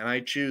morals, and I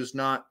choose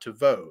not to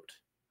vote.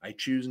 I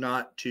choose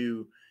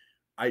to,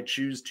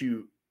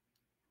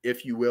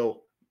 if you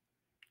will,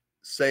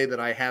 say that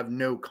I have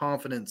no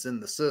confidence in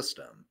the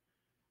system.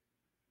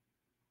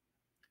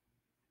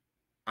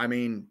 I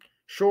mean,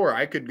 sure,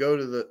 I could go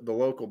to the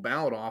local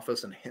ballot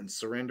office and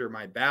surrender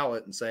my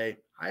ballot and say,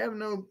 I have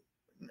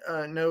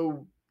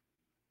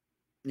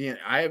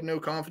I have no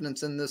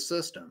confidence in this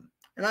system.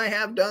 And I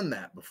have done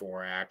that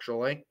before,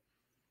 actually.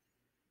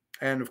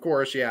 And of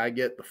course, yeah, I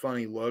get the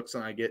funny looks,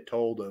 and I get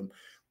told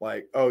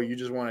like, oh, you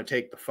just want to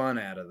take the fun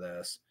out of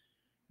this.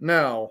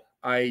 No,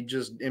 I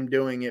just am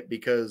doing it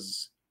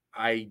because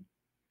I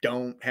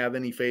don't have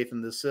any faith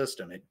in the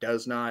system.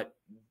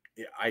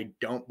 I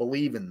don't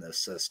believe in this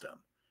system.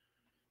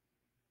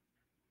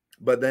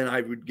 But then I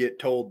would get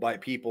told by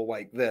people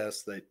like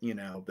this that,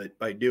 that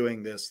by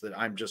doing this, that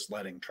I'm just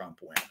letting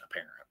Trump win,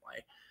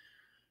 apparently.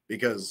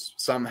 Because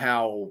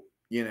somehow,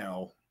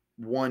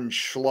 one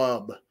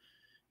schlub,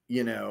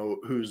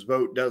 whose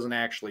vote doesn't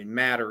actually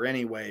matter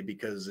anyway,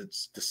 because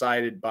it's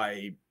decided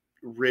by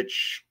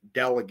rich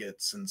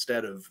delegates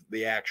instead of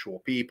the actual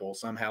people,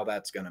 somehow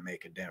that's going to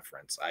make a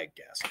difference, I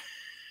guess.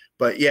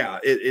 But yeah,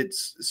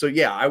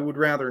 I would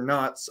rather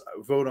not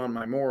vote on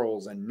my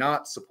morals and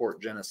not support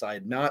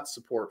genocide, not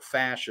support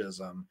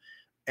fascism.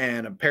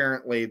 And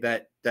apparently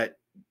that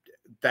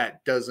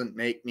doesn't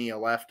make me a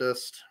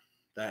leftist.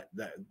 That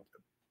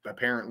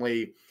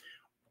apparently,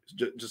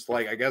 just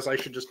like, I guess I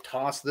should just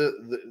toss this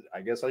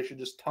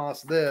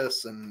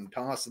and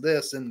toss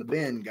this in the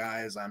bin,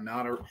 guys. I'm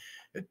not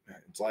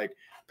it's like,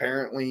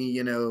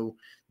 apparently,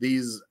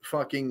 these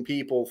fucking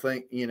people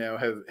think,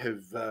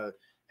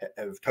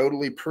 have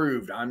totally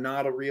proved I'm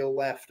not a real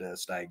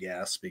leftist, I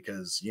guess,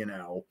 because,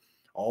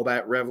 all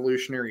that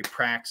revolutionary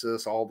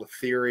praxis, all the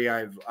theory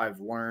I've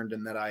learned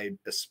and that I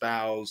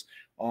espouse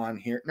on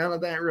here, none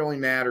of that really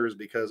matters,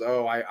 because,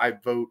 I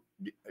vote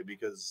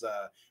because,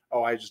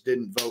 I just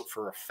didn't vote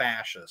for a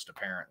fascist,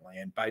 apparently.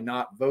 And by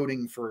not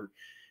voting for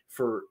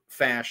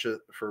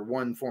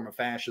one form of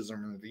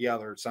fascism or the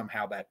other,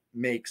 somehow that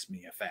makes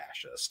me a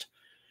fascist.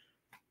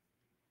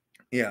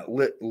 Yeah,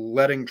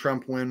 letting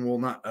Trump win will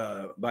not,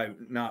 by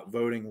not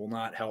voting, will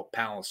not help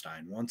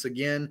Palestine. Once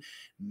again,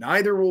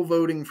 neither will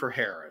voting for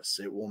Harris.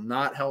 It will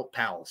not help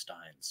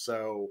Palestine.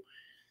 So,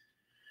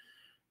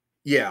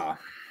 yeah.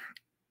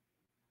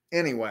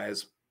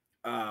 Anyways,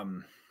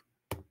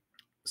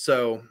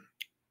 so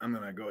I'm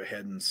going to go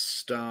ahead and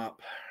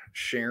stop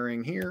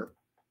sharing here.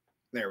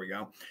 There we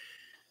go.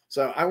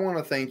 So I want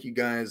to thank you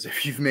guys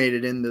if you've made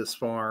it in this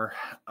far,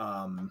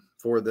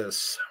 for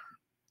this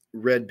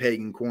Red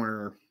Pagan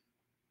Corner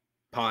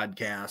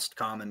podcast,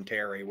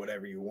 commentary,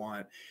 whatever you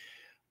want.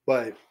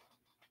 But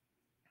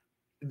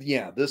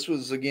yeah, this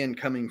was again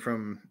coming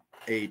from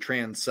a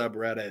trans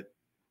subreddit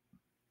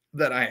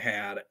that I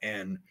had,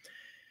 and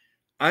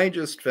I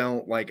just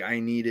felt like I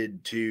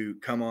needed to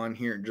come on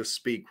here and just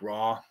speak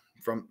raw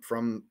from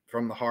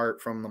the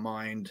heart, from the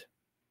mind,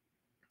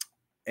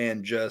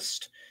 and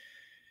just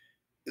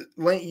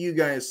let you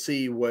guys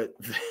see what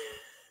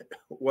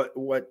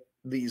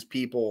these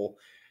people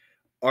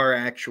are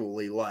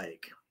actually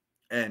like.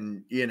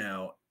 And,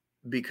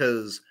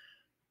 because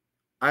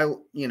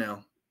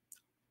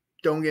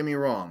don't get me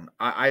wrong,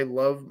 I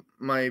love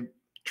my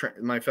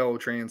fellow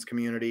trans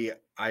community.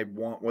 I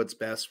want what's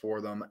best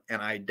for them.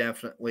 And I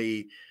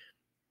definitely,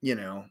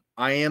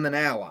 I am an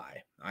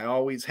ally. I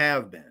always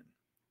have been.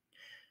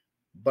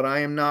 But I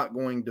am not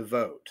going to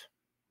vote.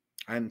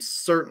 I'm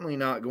certainly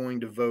not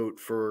going to vote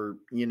for,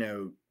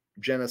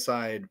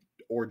 genocide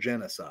or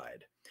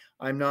genocide.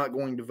 I'm not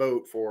going to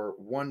vote for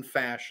one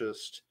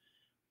fascist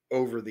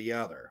over the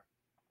other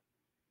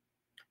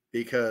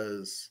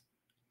because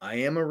I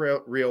am a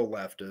real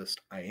leftist.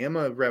 I am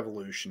a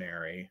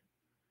revolutionary.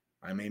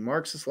 I'm a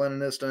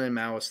Marxist-Leninist and a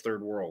Maoist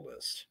third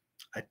worldist.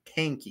 A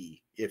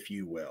tanky, if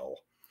you will.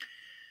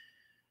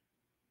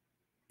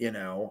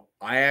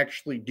 I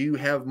actually do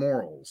have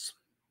morals.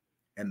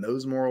 And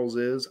those morals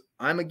is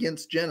I'm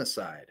against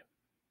genocide.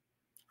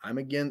 I'm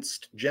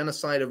against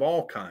genocide of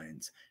all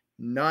kinds,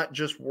 not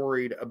just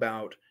worried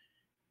about,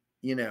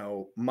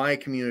 my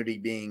community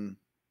being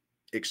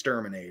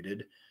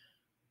exterminated,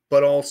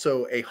 but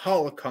also a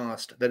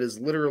Holocaust that is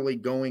literally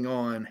going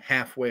on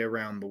halfway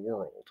around the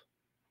world.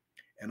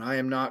 And I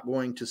am not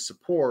going to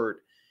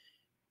support,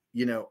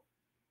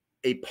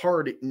 a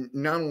party,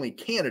 not only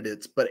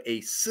candidates, but a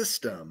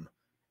system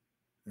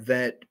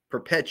that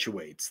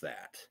perpetuates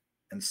that.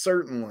 And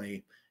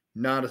certainly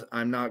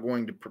I'm not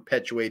going to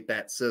perpetuate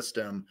that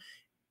system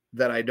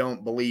that I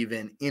don't believe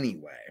in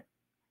anyway.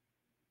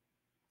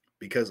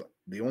 Because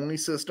the only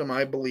system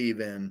I believe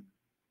in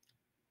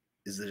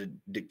is the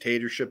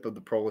dictatorship of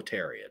the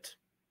proletariat,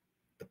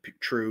 the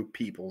true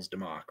people's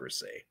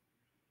democracy.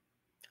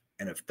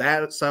 And if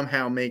that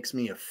somehow makes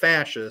me a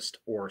fascist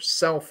or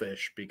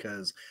selfish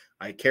because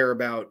I care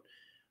about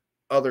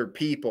other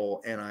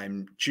people and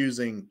I'm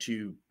choosing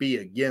to be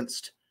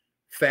against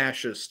a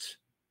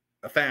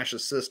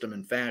fascist system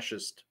and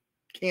fascist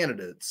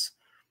candidates,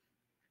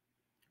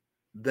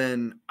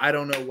 then I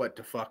don't know what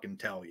to fucking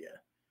tell you.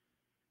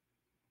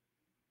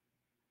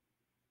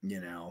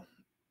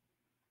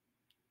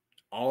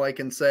 All I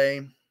can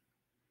say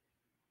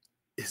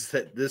is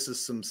that this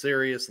is some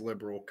serious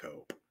liberal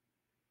cope.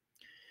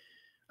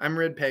 I'm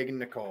RedPagan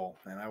Nicole,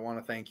 and I want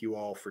to thank you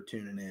all for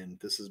tuning in.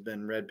 This has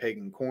been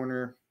RedPagan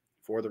Corner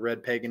for the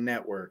RedPagan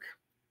Network.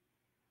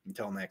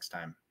 Until next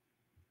time.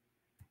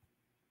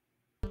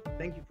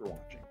 Thank you for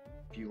watching.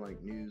 If you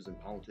like news and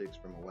politics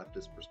from a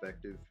leftist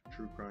perspective,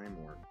 true crime,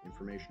 or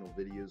informational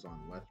videos on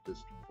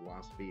leftist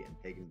philosophy and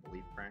pagan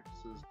belief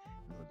practices,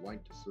 and would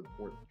like to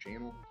support the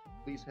channel,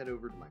 please head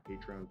over to my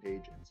Patreon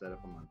page and set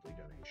up a monthly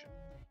donation.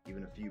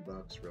 Even a few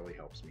bucks really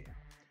helps me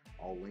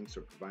out. All links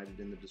are provided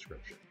in the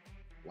description.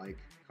 Like,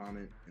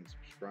 comment, and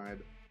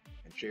subscribe,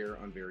 and share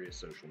on various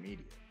social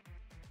media.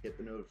 Hit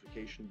the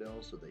notification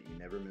bell so that you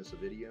never miss a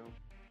video.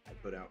 I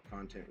put out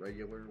content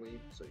regularly,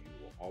 so you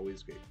will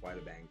always get quite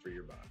a bang for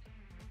your buck.